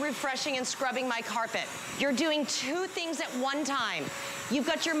also refreshing and scrubbing my carpet. You're doing two things at one time. You've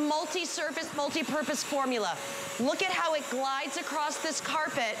got your multi-surface, multi-purpose formula. Look at how it glides across this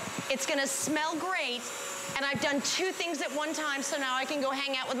carpet. It's gonna smell great. And I've done two things at one time, so now I can go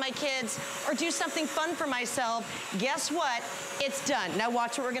hang out with my kids or do something fun for myself. Guess what? It's done. Now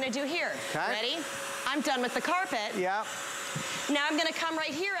watch what we're gonna do here. Okay. Ready? I'm done with the carpet. Yeah. Now I'm gonna come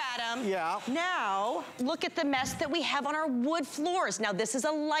right here, Adam. Yeah. Now, look at the mess that we have on our wood floors. Now this is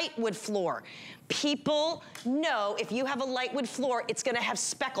a light wood floor. People know if you have a light wood floor, it's gonna have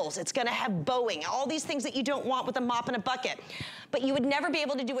speckles, it's gonna have bowing, all these things that you don't want with a mop and a bucket. But you would never be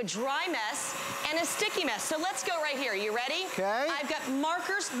able to do a dry mess and a sticky mess. So let's go right here. You ready? Okay. I've got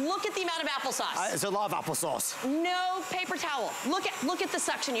markers. Look at the amount of applesauce. It's a lot of applesauce. No paper towel. Look at the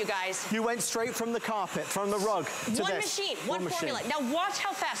suction, you guys. You went straight from the carpet, from the rug to this. One machine, one formula. Now watch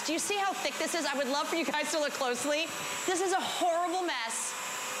how fast. Do you see how thick this is? I would love for you guys to look closely. This is a horrible mess.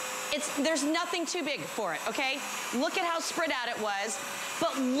 There's nothing too big for it, okay? Look at how spread out it was.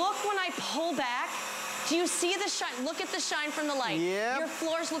 But look when I pull back. Do you see the shine? Look at the shine from the light. Yeah. Your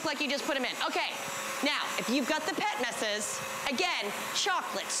floors look like you just put them in. Okay, now, if you've got the pet messes, again,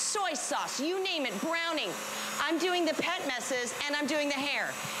 chocolate, soy sauce, you name it, browning. I'm doing the pet messes and I'm doing the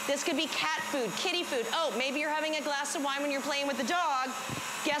hair. This could be cat food, kitty food. Oh, maybe you're having a glass of wine when you're playing with the dog.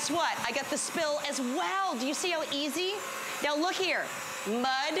 Guess what? I got the spill as well. Do you see how easy? Now look here.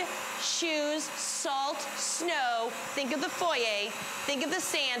 Mud, shoes, salt, snow, think of the foyer, think of the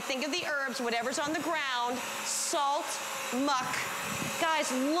sand, think of the herbs, whatever's on the ground, salt, muck.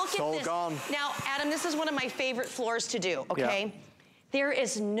 Guys, look at this. It's all gone. Now, Adam, this is one of my favorite floors to do, okay? Yeah. There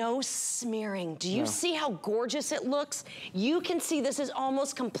is no smearing. Do you see how gorgeous it looks? You can see this is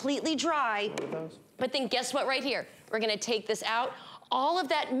almost completely dry. But then guess what right here? We're gonna take this out. All of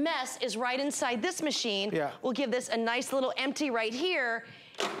that mess is right inside this machine. Yeah. We'll give this a nice little empty right here.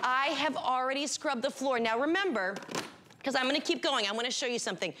 I have already scrubbed the floor. Now remember, because I'm gonna keep going, I wanna show you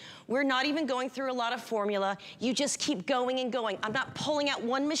something. We're not even going through a lot of formula. You just keep going and going. I'm not pulling out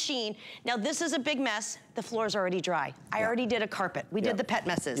one machine. Now this is a big mess. The floor's already dry. I already did a carpet. We did the pet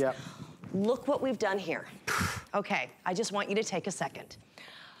messes. Look what we've done here. Okay, I just want you to take a second.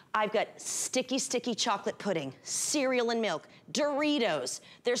 I've got sticky, sticky chocolate pudding, cereal and milk, Doritos,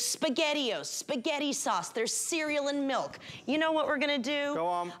 there's SpaghettiOs, spaghetti sauce, there's cereal and milk. You know what we're gonna do? Go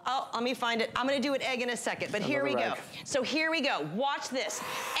on. Oh, let me find it. I'm gonna do an egg in a second, but here we go. So here we go, watch this.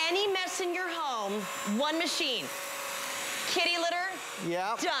 Any mess in your home, one machine. Kitty litter,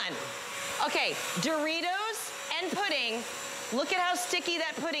 done. Okay, Doritos and pudding, look at how sticky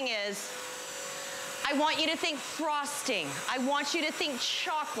that pudding is. I want you to think frosting. I want you to think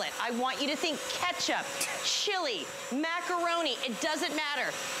chocolate. I want you to think ketchup, chili, macaroni. It doesn't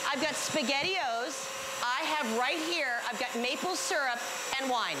matter. I've got SpaghettiOs. I have right here, I've got maple syrup and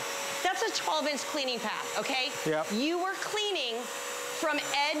wine. That's a 12-inch cleaning path, okay? Yep. You were cleaning from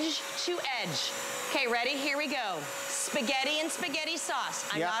edge to edge. Okay, ready? Here we go. Spaghetti and spaghetti sauce.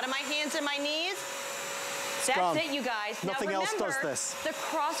 I'm out of my hands and my knees. That's it, you guys. Nothing now remember, else does this. The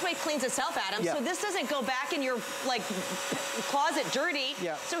Crosswave cleans itself, Adam, so this doesn't go back in your like closet dirty.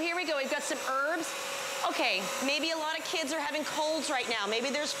 So here we go. We've got some herbs. Okay, maybe a lot of kids are having colds right now. Maybe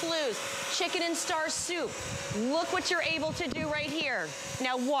there's flus. Chicken and star soup. Look what you're able to do right here.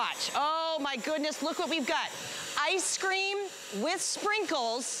 Now watch. Oh my goodness, look what we've got. Ice cream with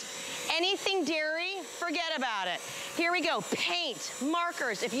sprinkles. Anything dairy, forget about it. Here we go, paint,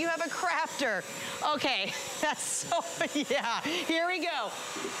 markers, if you have a crafter. Okay, that's so, here we go.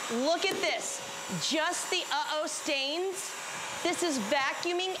 Look at this, just the stains. This is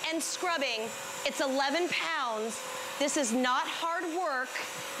vacuuming and scrubbing. It's 11 pounds. This is not hard work.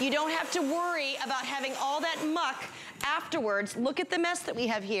 You don't have to worry about having all that muck afterwards. Look at the mess that we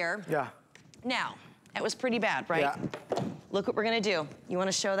have here. Now, that was pretty bad, right? Look what we're gonna do. You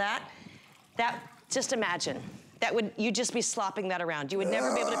wanna show that? Just imagine. You'd just be slopping that around. You would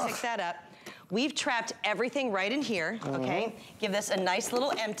never be able to pick that up. We've trapped everything right in here, okay? Give this a nice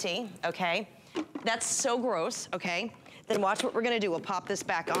little empty, okay? That's so gross, okay? Then watch what we're gonna do. We'll pop this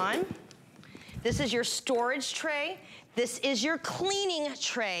back on. This is your storage tray. This is your cleaning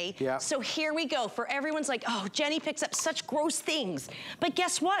tray. So here we go. For everyone's like, oh, Jenny picks up such gross things. But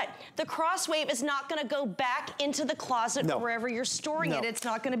guess what? The Crosswave is not gonna go back into the closet or wherever you're storing it. It's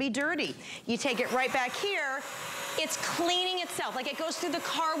not gonna be dirty. You take it right back here. It's cleaning itself, like it goes through the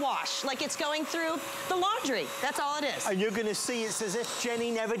car wash, like it's going through the laundry. That's all it is. And you're gonna see it's as if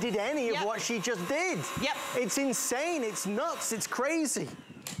Jenny never did any of what she just did. It's insane, it's nuts, it's crazy.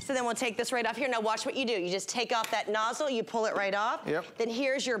 So then we'll take this right off here. Now watch what you do. You just take off that nozzle, you pull it right off. Then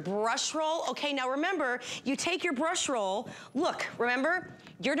here's your brush roll. Okay, now remember, you take your brush roll. Look, remember,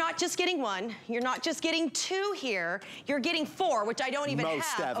 you're not just getting one, you're not just getting two here, you're getting four, which I don't even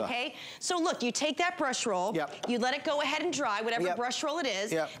have, okay? So look, you take that brush roll, you let it go ahead and dry, whatever brush roll it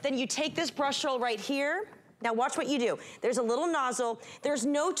is, then you take this brush roll right here. Now watch what you do. There's a little nozzle. There's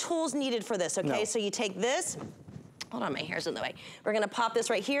no tools needed for this, okay? So you take this, hold on, my hair's in the way. We're gonna pop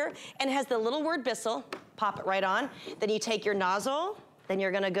this right here, and it has the little word Bissell. Pop it right on. Then you take your nozzle, then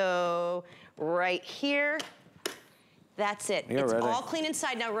you're gonna go right here. That's it. It's all clean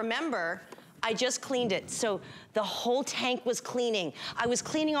inside. Now remember, I just cleaned it. So the whole tank was cleaning. I was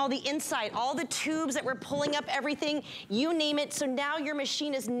cleaning all the inside, all the tubes that were pulling up everything, you name it. So now your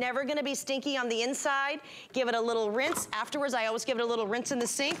machine is never gonna be stinky on the inside. Give it a little rinse. Afterwards, I always give it a little rinse in the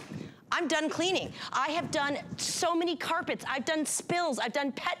sink. I'm done cleaning. I have done so many carpets. I've done spills. I've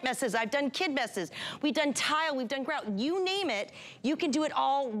done pet messes. I've done kid messes. We've done tile. We've done grout. You name it, you can do it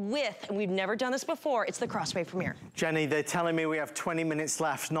all with, and we've never done this before, it's the Crosswave Premier. Jenny, they're telling me we have 20 minutes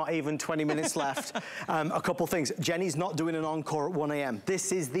left, not even 20 minutes left. A couple things. Jenny's not doing an encore at 1 a.m.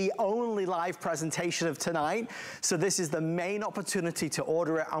 This is the only live presentation of tonight, so this is the main opportunity to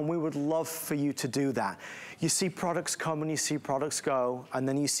order it, and we would love for you to do that. You see products come and you see products go, and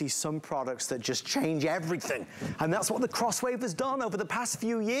then you see some products that just change everything. And that's what the Crosswave has done over the past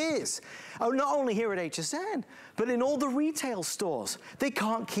few years. Oh, not only here at HSN, but in all the retail stores. They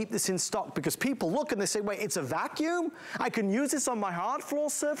can't keep this in stock because people look and they say, wait, it's a vacuum? I can use this on my hard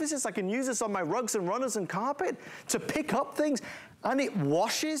floor surfaces. I can use this on my rugs and runners and carpet to pick up things. And it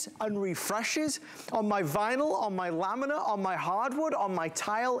washes and refreshes on my vinyl, on my laminate, on my hardwood, on my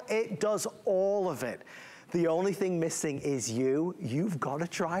tile. It does all of it. The only thing missing is you. You've got to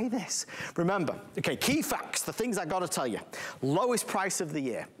try this. Remember, okay, key facts, the things I got to tell you. Lowest price of the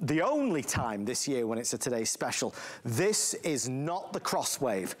year. The only time this year when it's a Today's Special. This is not the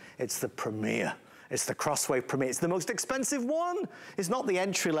Crosswave. It's the Premier. It's the Crosswave Premier. It's the most expensive one. It's not the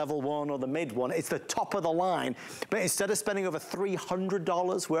entry-level one or the mid one. It's the top of the line. But instead of spending over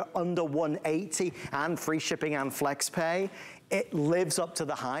 $300, we're under $180 and free shipping and flex pay. It lives up to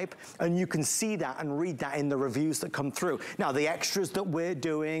the hype, and you can see that and read that in the reviews that come through. Now, the extras that we're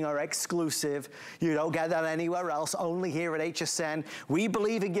doing are exclusive. You don't get that anywhere else, only here at HSN. We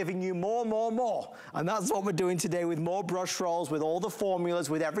believe in giving you more, and that's what we're doing today with more brush rolls, with all the formulas,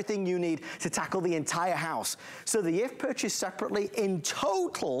 with everything you need to tackle the entire house. So the if purchased separately in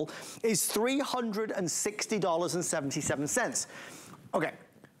total is $360.77. Okay.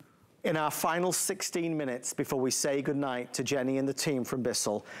 In our final 16 minutes before we say goodnight to Jenny and the team from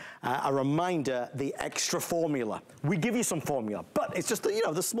Bissell, a reminder, the extra formula. We give you some formula, but it's just, you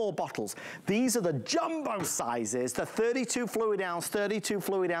know, the small bottles. These are the jumbo sizes, the 32 fluid ounce, 32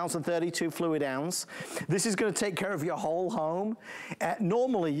 fluid ounce, and 32 fluid ounce. This is gonna take care of your whole home.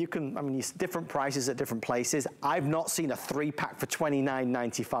 Normally you can, I mean, different prices at different places. I've not seen a 3-pack for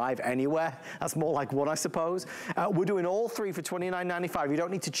 $29.95 anywhere. That's more like one, I suppose. We're doing all 3 for $29.95. You don't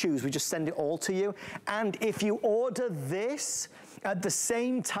need to choose. We just send it all to you. And if you order this at the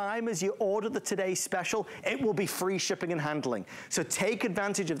same time as you order the Today Special, it will be free shipping and handling. So take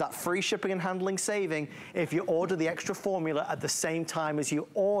advantage of that free shipping and handling saving if you order the extra formula at the same time as you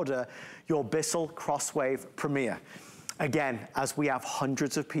order your Bissell Crosswave Premier. Again, as we have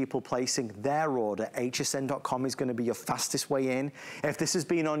hundreds of people placing their order, hsn.com is going to be your fastest way in. If this has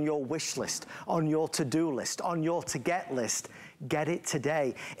been on your wish list, on your to-do list, on your to-get list, get it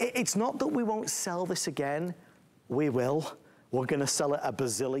today. It's not that we won't sell this again. We will. We're going to sell it a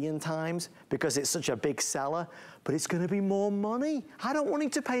bazillion times because it's such a big seller, but it's going to be more money. I don't want you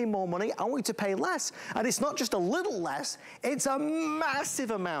to pay more money. I want you to pay less. And it's not just a little less, it's a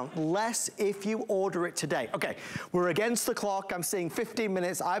massive amount less if you order it today. Okay, we're against the clock. I'm seeing 15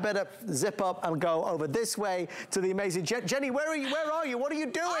 minutes. I better zip up and go over this way to the amazing Jenny. Where are you? Where are you? What are you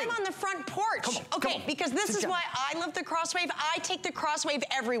doing? I'm on the front porch. Come on, okay, come on. because this is why I love the Crosswave. I take the Crosswave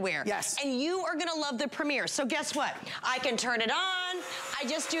everywhere. Yes. And you are gonna love the Premier. So guess what? I can turn it on. I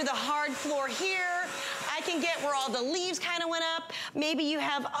just do the hard floor here. I can get where all the leaves kind of went up. Maybe you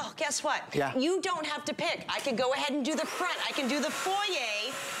have, oh, guess what? Yeah. You don't have to pick. I can go ahead and do the front. I can do the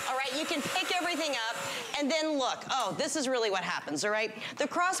foyer. All right, you can pick everything up and then look. Oh, this is really what happens, all right? The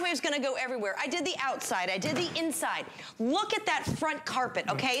Crosswave's gonna go everywhere. I did the outside, I did the inside. Look at that front carpet,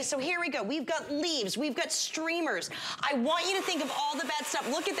 okay? So here we go. We've got leaves, we've got streamers. I want you to think of all the bad stuff.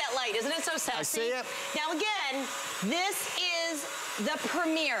 Look at that light, isn't it so sexy? I see it. Now again, this is the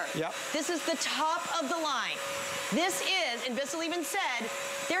Premier. Yep. This is the top of the line. This is, and Bissell even said,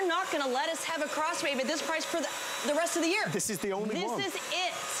 they're not gonna let us have a Crosswave at this price for the rest of the year. This is the only one. This is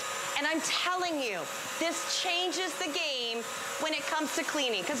it. And I'm telling you, this changes the game when it comes to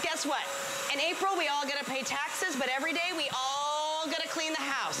cleaning. Because guess what? In April, we all gotta pay taxes, but every day we all gotta clean the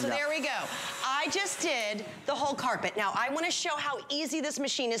house. So there we go. I just did the whole carpet. Now, I wanna show how easy this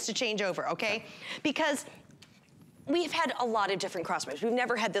machine is to change over, okay? Because we've had a lot of different Crosswaves. We've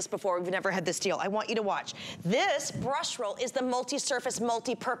never had this before. We've never had this deal. I want you to watch. This brush roll is the multi-surface,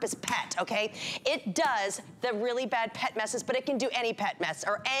 multi-purpose pet, okay? It does the really bad pet messes, but it can do any pet mess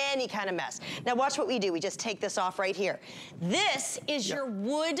or any kind of mess. Now watch what we do. We just take this off right here. This is your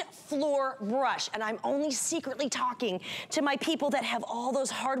wood floor brush, and I'm only secretly talking to my people that have all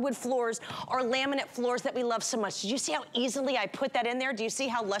those hardwood floors or laminate floors that we love so much. Did you see how easily I put that in there? Do you see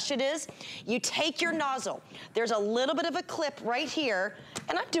how lush it is? You take your nozzle. There's a little bit of a clip right here,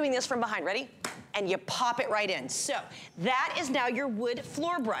 and I'm doing this from behind, ready? And you pop it right in. So that is now your wood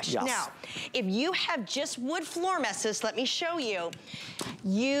floor brush. Yes. Now, if you have just wood floor messes, let me show you,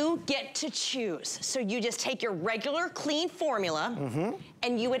 you get to choose. So you just take your regular clean formula,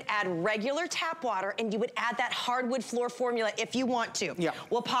 and you would add regular tap water, and you would add that hardwood floor formula if you want to. Yeah.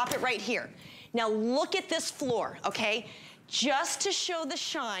 We'll pop it right here. Now look at this floor, okay? Just to show the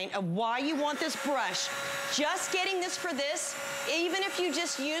shine of why you want this brush, just getting this for this, even if you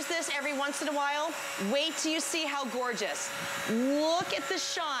just use this every once in a while, wait till you see how gorgeous. Look at the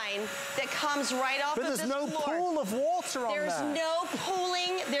shine that comes right off of this floor. But there's no pool of water on there. There's no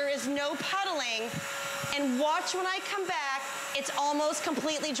pooling, there is no puddling. And watch when I come back, it's almost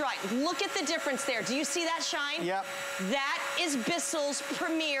completely dry. Look at the difference there. Do you see that shine? Yep. That is Bissell's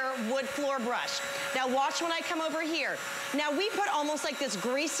Premier Wood Floor Brush. Now watch when I come over here. Now we put almost like this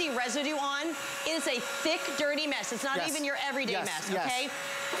greasy residue on. It is a thick, dirty mess. It's not even your everyday mess, okay?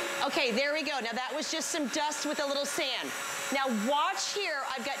 Okay, there we go. Now that was just some dust with a little sand. Now watch here,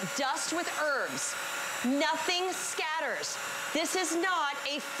 I've got dust with herbs. Nothing scatters. This is not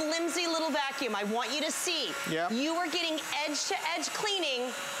a flimsy little vacuum. I want you to see. Yep. You are getting edge-to-edge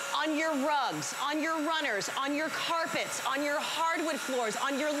cleaning on your rugs, on your runners, on your carpets, on your hardwood floors,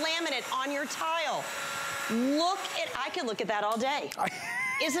 on your laminate, on your tile. Look at, I could look at that all day.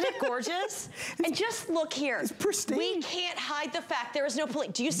 Isn't it gorgeous? And just look here. It's pristine. We can't hide the fact there is no pooling.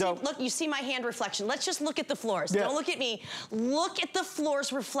 Do you see, look, you see my hand reflection. Let's just look at the floors. Yeah. Don't look at me. Look at the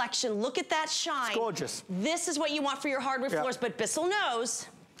floor's reflection. Look at that shine. It's gorgeous. This is what you want for your hardwood floors, but Bissell knows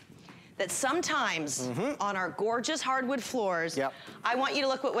that sometimes on our gorgeous hardwood floors, I want you to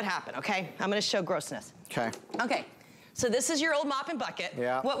look what would happen, okay? I'm gonna show grossness. Okay. Okay, So this is your old mop and bucket.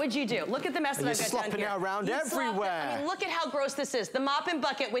 Yeah. What would you do? Look at the mess that I've got done here. You're slopping it around everywhere. I mean, look at how gross this is. The mop and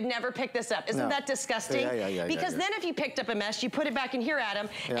bucket would never pick this up. Isn't that disgusting? Yeah. Because then if you picked up a mess, you put it back in here, Adam,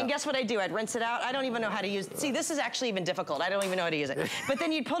 and guess what I do? I'd rinse it out. I don't even know how to use it. See, this is actually even difficult. I don't even know how to use it. But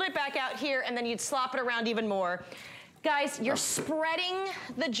then you'd pull it back out here, and then you'd slop it around even more. Guys, you're spreading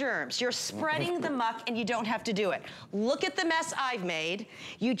the germs. You're spreading the muck, and you don't have to do it. Look at the mess I've made.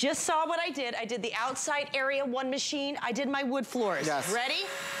 You just saw what I did. I did the outside area one machine. I did my wood floors. Yes. Ready?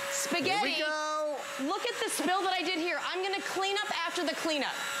 Spaghetti. Here we go. Look at the spill that I did here. I'm gonna clean up after the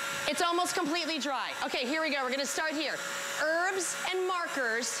cleanup. It's almost completely dry. Okay, here we go. We're gonna start here. Herbs and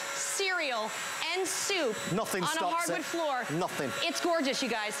markers, cereal, and soup Nothing on a stops hardwood it. floor. Nothing. It's gorgeous, you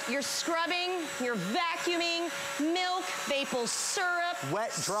guys. You're scrubbing, you're vacuuming, milk, maple syrup.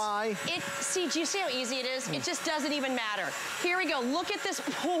 Wet, dry. See, do you see how easy it is? It just doesn't even matter. Here we go. Look at this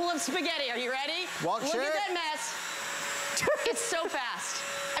pool of spaghetti. Are you ready? Watch Look it. at that mess. It's so fast.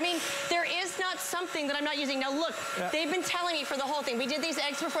 I mean, there is not something that I'm not using. Now look, they've been telling me for the whole thing. We did these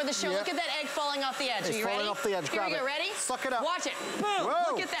eggs before the show. Look at that egg falling off the edge. Are you ready? Falling off the edge. Here we Grab go. it. Ready? Suck it up. Watch it. Boom.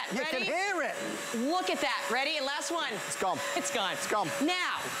 Whoa. Look at that. You Ready? can hear it. Look at that. Ready? And last one. It's gone. It's gone. It's gone.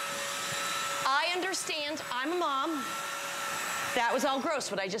 Now, I understand. I'm a mom. That was all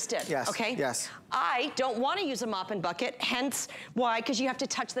gross, what I just did. Yes. Okay? Yes. I don't want to use a mop and bucket, hence why, because you have to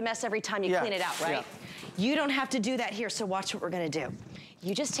touch the mess every time you clean it out, right? Yeah. You don't have to do that here, so watch what we're gonna do.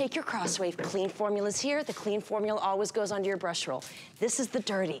 You just take your Crosswave, clean formula's here. The clean formula always goes onto your brush roll. This is the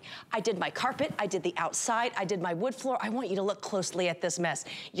dirty. I did my carpet, I did the outside, I did my wood floor. I want you to look closely at this mess.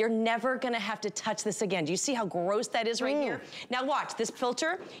 You're never gonna have to touch this again. Do you see how gross that is right here? Now watch, this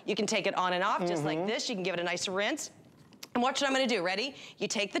filter, you can take it on and off just like this. You can give it a nice rinse. And watch what I'm gonna do, ready? You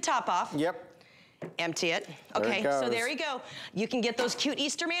take the top off. Yep. Empty it. Okay, so there you go. You can get those cute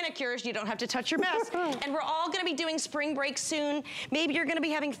Easter manicures. You don't have to touch your mess. And we're all gonna be doing spring break soon. Maybe you're gonna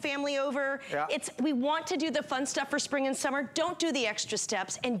be having family over. Yeah. We want to do the fun stuff for spring and summer. Don't do the extra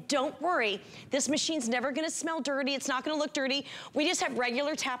steps, and don't worry, this machine's never gonna smell dirty. It's not gonna look dirty. We just have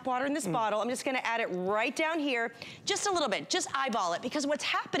regular tap water in this bottle. I'm just gonna add it right down here, just a little bit, just eyeball it, because what's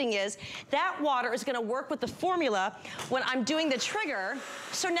happening is that water is gonna work with the formula when I'm doing the trigger.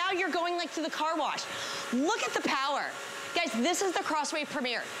 So now you're going like through the car wash. Look at the power. Guys, this is the Crosswave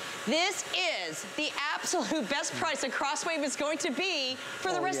Premier. This is the absolute best price a Crosswave is going to be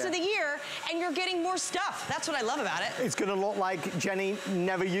for the rest of the year, and you're getting more stuff. That's what I love about it. It's gonna look like Jenny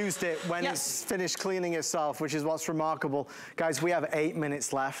never used it when it's finished cleaning itself, which is what's remarkable. Guys, we have 8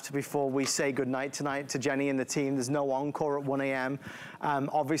 minutes left before we say goodnight tonight to Jenny and the team. There's no encore at 1 a.m.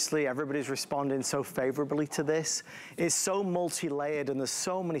 Obviously, everybody's responding so favorably to this. It's so multi-layered, and there's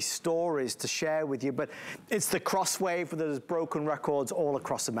so many stories to share with you, but it's the Crosswave that has broken records all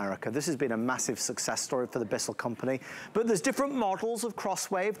across America. This has been a massive success story for the Bissell company, but there's different models of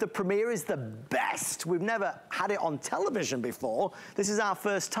Crosswave. The Premier is the best. We've never had it on television before. This is our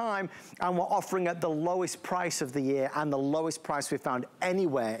first time, and we're offering at the lowest price of the year and the lowest price we've found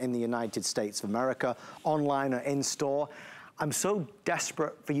anywhere in the United States of America, online or in store. I'm so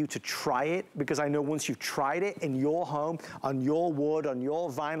desperate for you to try it, because I know once you've tried it in your home, on your wood, on your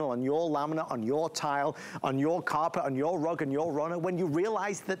vinyl, on your laminate, on your tile, on your carpet, on your rug, and your runner, when you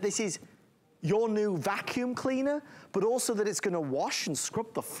realize that this is your new vacuum cleaner, but also that it's gonna wash and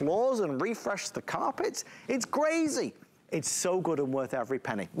scrub the floors and refresh the carpets, it's crazy. It's so good and worth every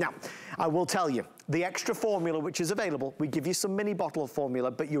penny. Now, I will tell you, the extra formula which is available, we give you some mini bottle of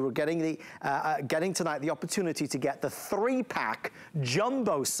formula, but you are getting getting tonight the opportunity to get the 3-pack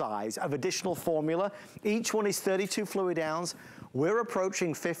jumbo size of additional formula. Each one is 32 fluid ounce. We're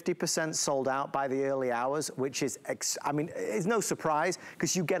approaching 50% sold out by the early hours, which is, I mean, it's no surprise,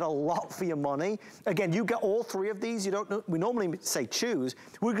 because you get a lot for your money. Again, you get all 3 of these. You don't. We normally say choose.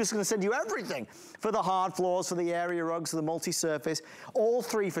 We're just gonna send you everything for the hard floors, for the area rugs, for the multi-surface. All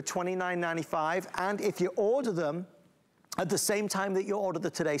 3 for $29.95. And if you order them at the same time that you order the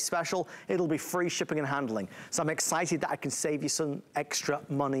Today Special, it'll be free shipping and handling. So I'm excited that I can save you some extra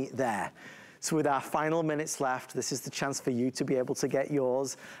money there. So with our final minutes left, this is the chance for you to be able to get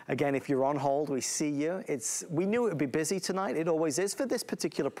yours. Again, if you're on hold, we see you. We knew it would be busy tonight. It always is for this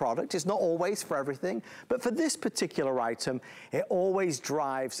particular product. It's not always for everything, but for this particular item, it always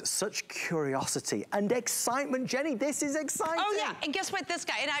drives such curiosity and excitement. Jenny, this is exciting. Oh yeah, and guess what, this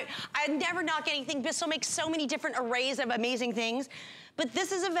guy, and I never knock anything. Bissell makes so many different arrays of amazing things. But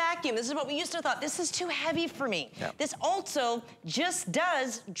this is a vacuum. This is what we used to thought. This is too heavy for me. Yep. This also just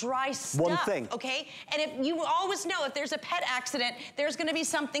does dry stuff. One thing. Okay? And if you always know if there's a pet accident, there's gonna be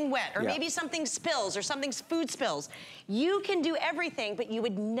something wet, or maybe something spills, or something food spills. You can do everything, but you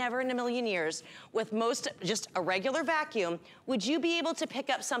would never in a million years, with just a regular vacuum, would you be able to pick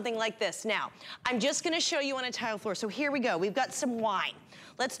up something like this? Now, I'm just gonna show you on a tile floor. So here we go. We've got some wine.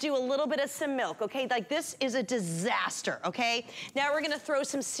 Let's do a little bit of some milk, okay? Like this is a disaster, okay? Now we're gonna throw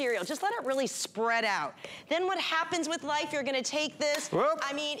some cereal. Just let it really spread out. Then what happens with life, you're gonna take this. Whoop.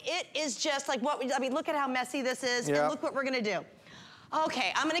 I mean, it is just like look at how messy this is, and look what we're gonna do.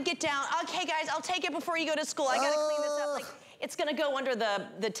 Okay, I'm gonna get down. Okay, guys, I'll take it before you go to school. I gotta clean this up. Like, it's gonna go under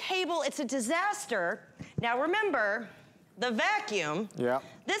the table. It's a disaster. Now remember, the vacuum,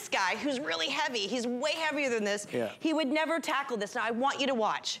 this guy who's really heavy, he's way heavier than this, he would never tackle this. Now I want you to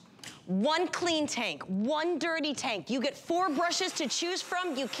watch. One clean tank, one dirty tank. You get 4 brushes to choose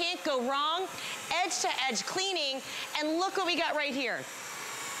from. You can't go wrong. Edge to edge cleaning. And look what we got right here.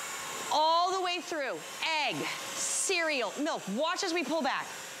 All the way through. Egg, cereal, milk. Watch as we pull back.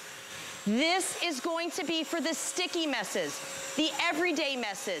 This is going to be for the sticky messes, the everyday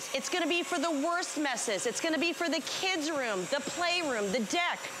messes. It's gonna be for the worst messes. It's gonna be for the kids' room, the playroom, the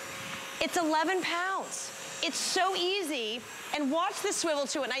deck. It's 11 pounds. It's so easy. And watch the swivel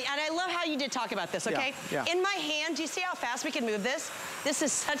to it. And I love how you did talk about this, okay? In my hand, do you see how fast we can move this? This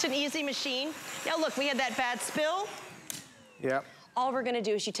is such an easy machine. Now look, we had that bad spill. All we're gonna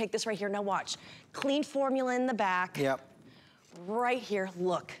do is you take this right here. Now watch. Clean formula in the back. Right here,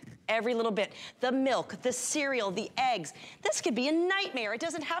 look. Every little bit. The milk, the cereal, the eggs. This could be a nightmare. It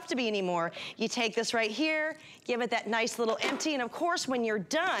doesn't have to be anymore. You take this right here, give it that nice little empty, and of course, when you're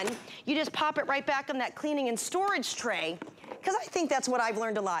done, you just pop it right back on that cleaning and storage tray, because I think that's what I've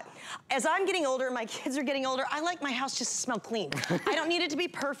learned a lot. As I'm getting older, my kids are getting older, I like my house just to smell clean. I don't need it to be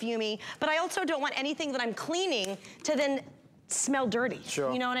perfumey, but I also don't want anything that I'm cleaning to then smell dirty.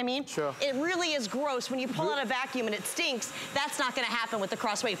 You know what I mean? It really is gross. When you pull out a vacuum and it stinks, that's not gonna happen with the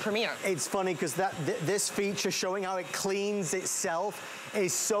Crosswave Premier. It's funny because this feature showing how it cleans itself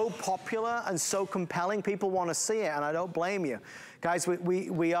is so popular and so compelling. People want to see it, and I don't blame you. Guys,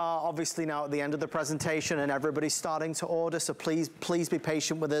 we are obviously now at the end of the presentation and everybody's starting to order, so please be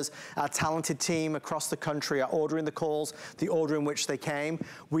patient with us. Our talented team across the country are ordering the calls, the order in which they came.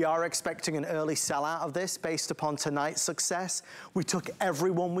 We are expecting an early sellout of this based upon tonight's success. We took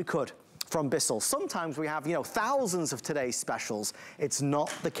everyone we could from Bissell. Sometimes we have, thousands of today's specials. It's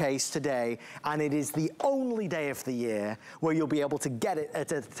not the case today, and it is the only day of the year where you'll be able to get it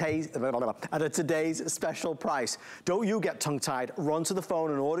at a today's special price. Don't you get tongue-tied. Run to the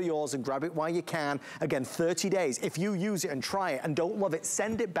phone and order yours and grab it while you can. Again, 30 days. If you use it and try it and don't love it,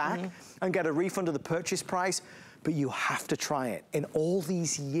 send it back and get a refund of the purchase price. But you have to try it. In all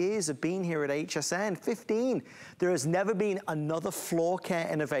these years of being here at HSN, 15, there has never been another floor care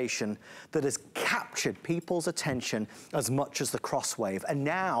innovation that has captured people's attention as much as the Crosswave. And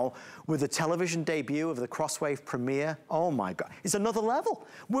now, with the television debut of the Crosswave Premier, oh my God, it's another level.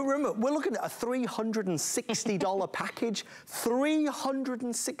 We're looking at a $360 package,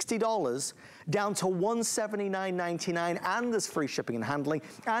 $360 down to $179.99, and there's free shipping and handling,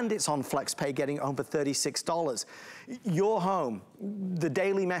 and it's on FlexPay, getting it home for $36. Your home, the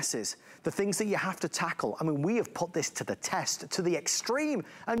daily messes, the things that you have to tackle. I mean, we have put this to the test, to the extreme.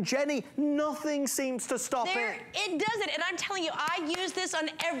 And Jenny, nothing seems to stop it. It doesn't, and I'm telling you, I use this on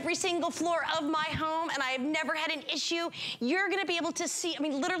every single floor of my home, and I have never had an issue. You're gonna be able to see, I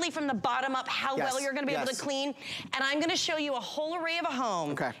mean, literally from the bottom up, how well you're gonna be able to clean. And I'm gonna show you a whole array of a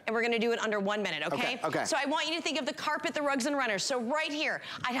home, and we're gonna do it under 1 minute, okay? So I want you to think of the carpet, the rugs, and runners. So right here,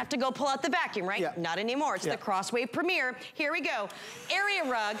 I'd have to go pull out the vacuum, right? Not anymore, it's the Crosswave Premier. Here we go. Area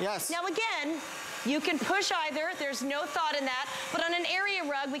rug. Now again, you can push either, there's no thought in that, but on an area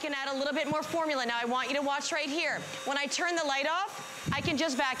rug, we can add a little bit more formula. Now I want you to watch right here. When I turn the light off, I can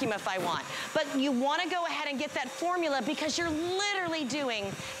just vacuum if I want. But you wanna go ahead and get that formula because you're literally doing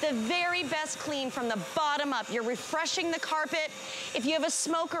the very best clean from the bottom up. You're refreshing the carpet. If you have a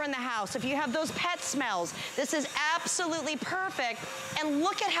smoker in the house, if you have those pet smells, this is absolutely perfect. And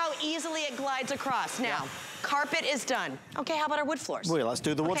look at how easily it glides across. Now, carpet is done. Okay, how about our wood floors? Well, let's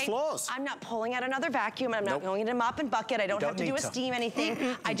do the wood floors. I'm not pulling out another vacuum. I'm not going into mop and bucket. I don't have to do a steam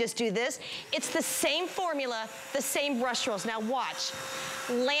anything. I just do this. It's the same formula, the same brush rolls. Now watch.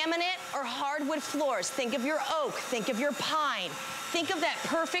 Laminate or hardwood floors. Think of your oak. Think of your pine. Think of that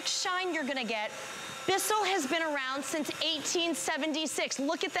perfect shine you're gonna get Bissell has been around since 1876.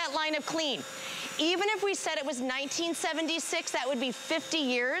 Look at that line of clean. Even if we said it was 1976, that would be 50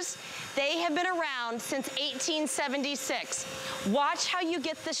 years. They have been around since 1876. Watch how you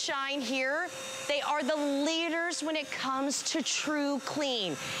get the shine here. They are the leaders when it comes to true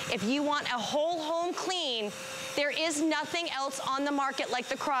clean. If you want a whole home clean, there is nothing else on the market like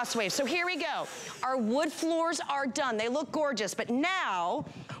the Crosswave. So here we go. Our wood floors are done. They look gorgeous, but now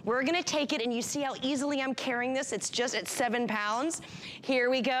we're gonna take it, and you see how easily I'm carrying this? It's 7 pounds. Here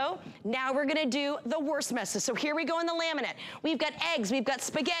we go. Now we're gonna do the worst messes. So here we go in the laminate. We've got eggs, we've got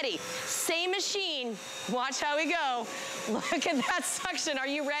spaghetti. Same machine. Watch how we go. Look at that suction. Are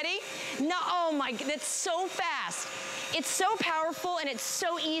you ready? No, oh my, that's so fast. It's so powerful and it's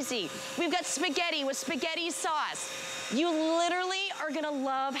so easy. We've got spaghetti with spaghetti sauce. You literally are gonna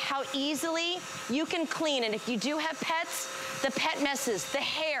love how easily you can clean. And if you do have pets, the pet messes, the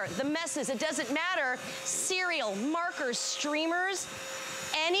hair, the messes, it doesn't matter. Cereal, markers, streamers,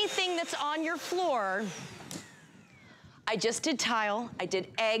 anything that's on your floor. I just did tile, I did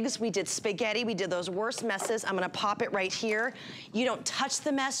eggs, we did spaghetti, we did those worst messes. I'm gonna pop it right here. You don't touch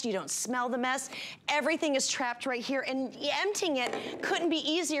the mess, you don't smell the mess. Everything is trapped right here, and emptying it couldn't be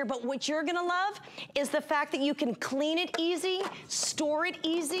easier, but what you're gonna love is the fact that you can clean it easy, store it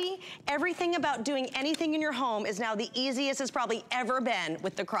easy. Everything about doing anything in your home is now the easiest it's probably ever been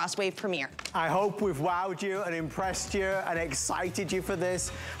with the Crosswave Premier. I hope we've wowed you and impressed you and excited you for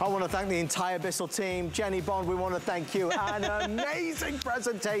this. I want to thank the entire Bissell team. Jenny Bond, we want to thank you. An amazing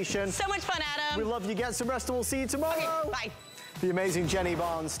presentation. So much fun, Adam. We love you. Get some rest and we'll see you tomorrow. Okay, bye. The amazing Jenny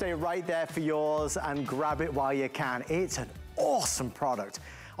Bond. Stay right there for yours and grab it while you can. It's an awesome product.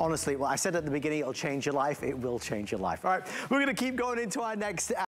 Honestly, well, I said at the beginning, it'll change your life. It will change your life. All right, we're going to keep going into our next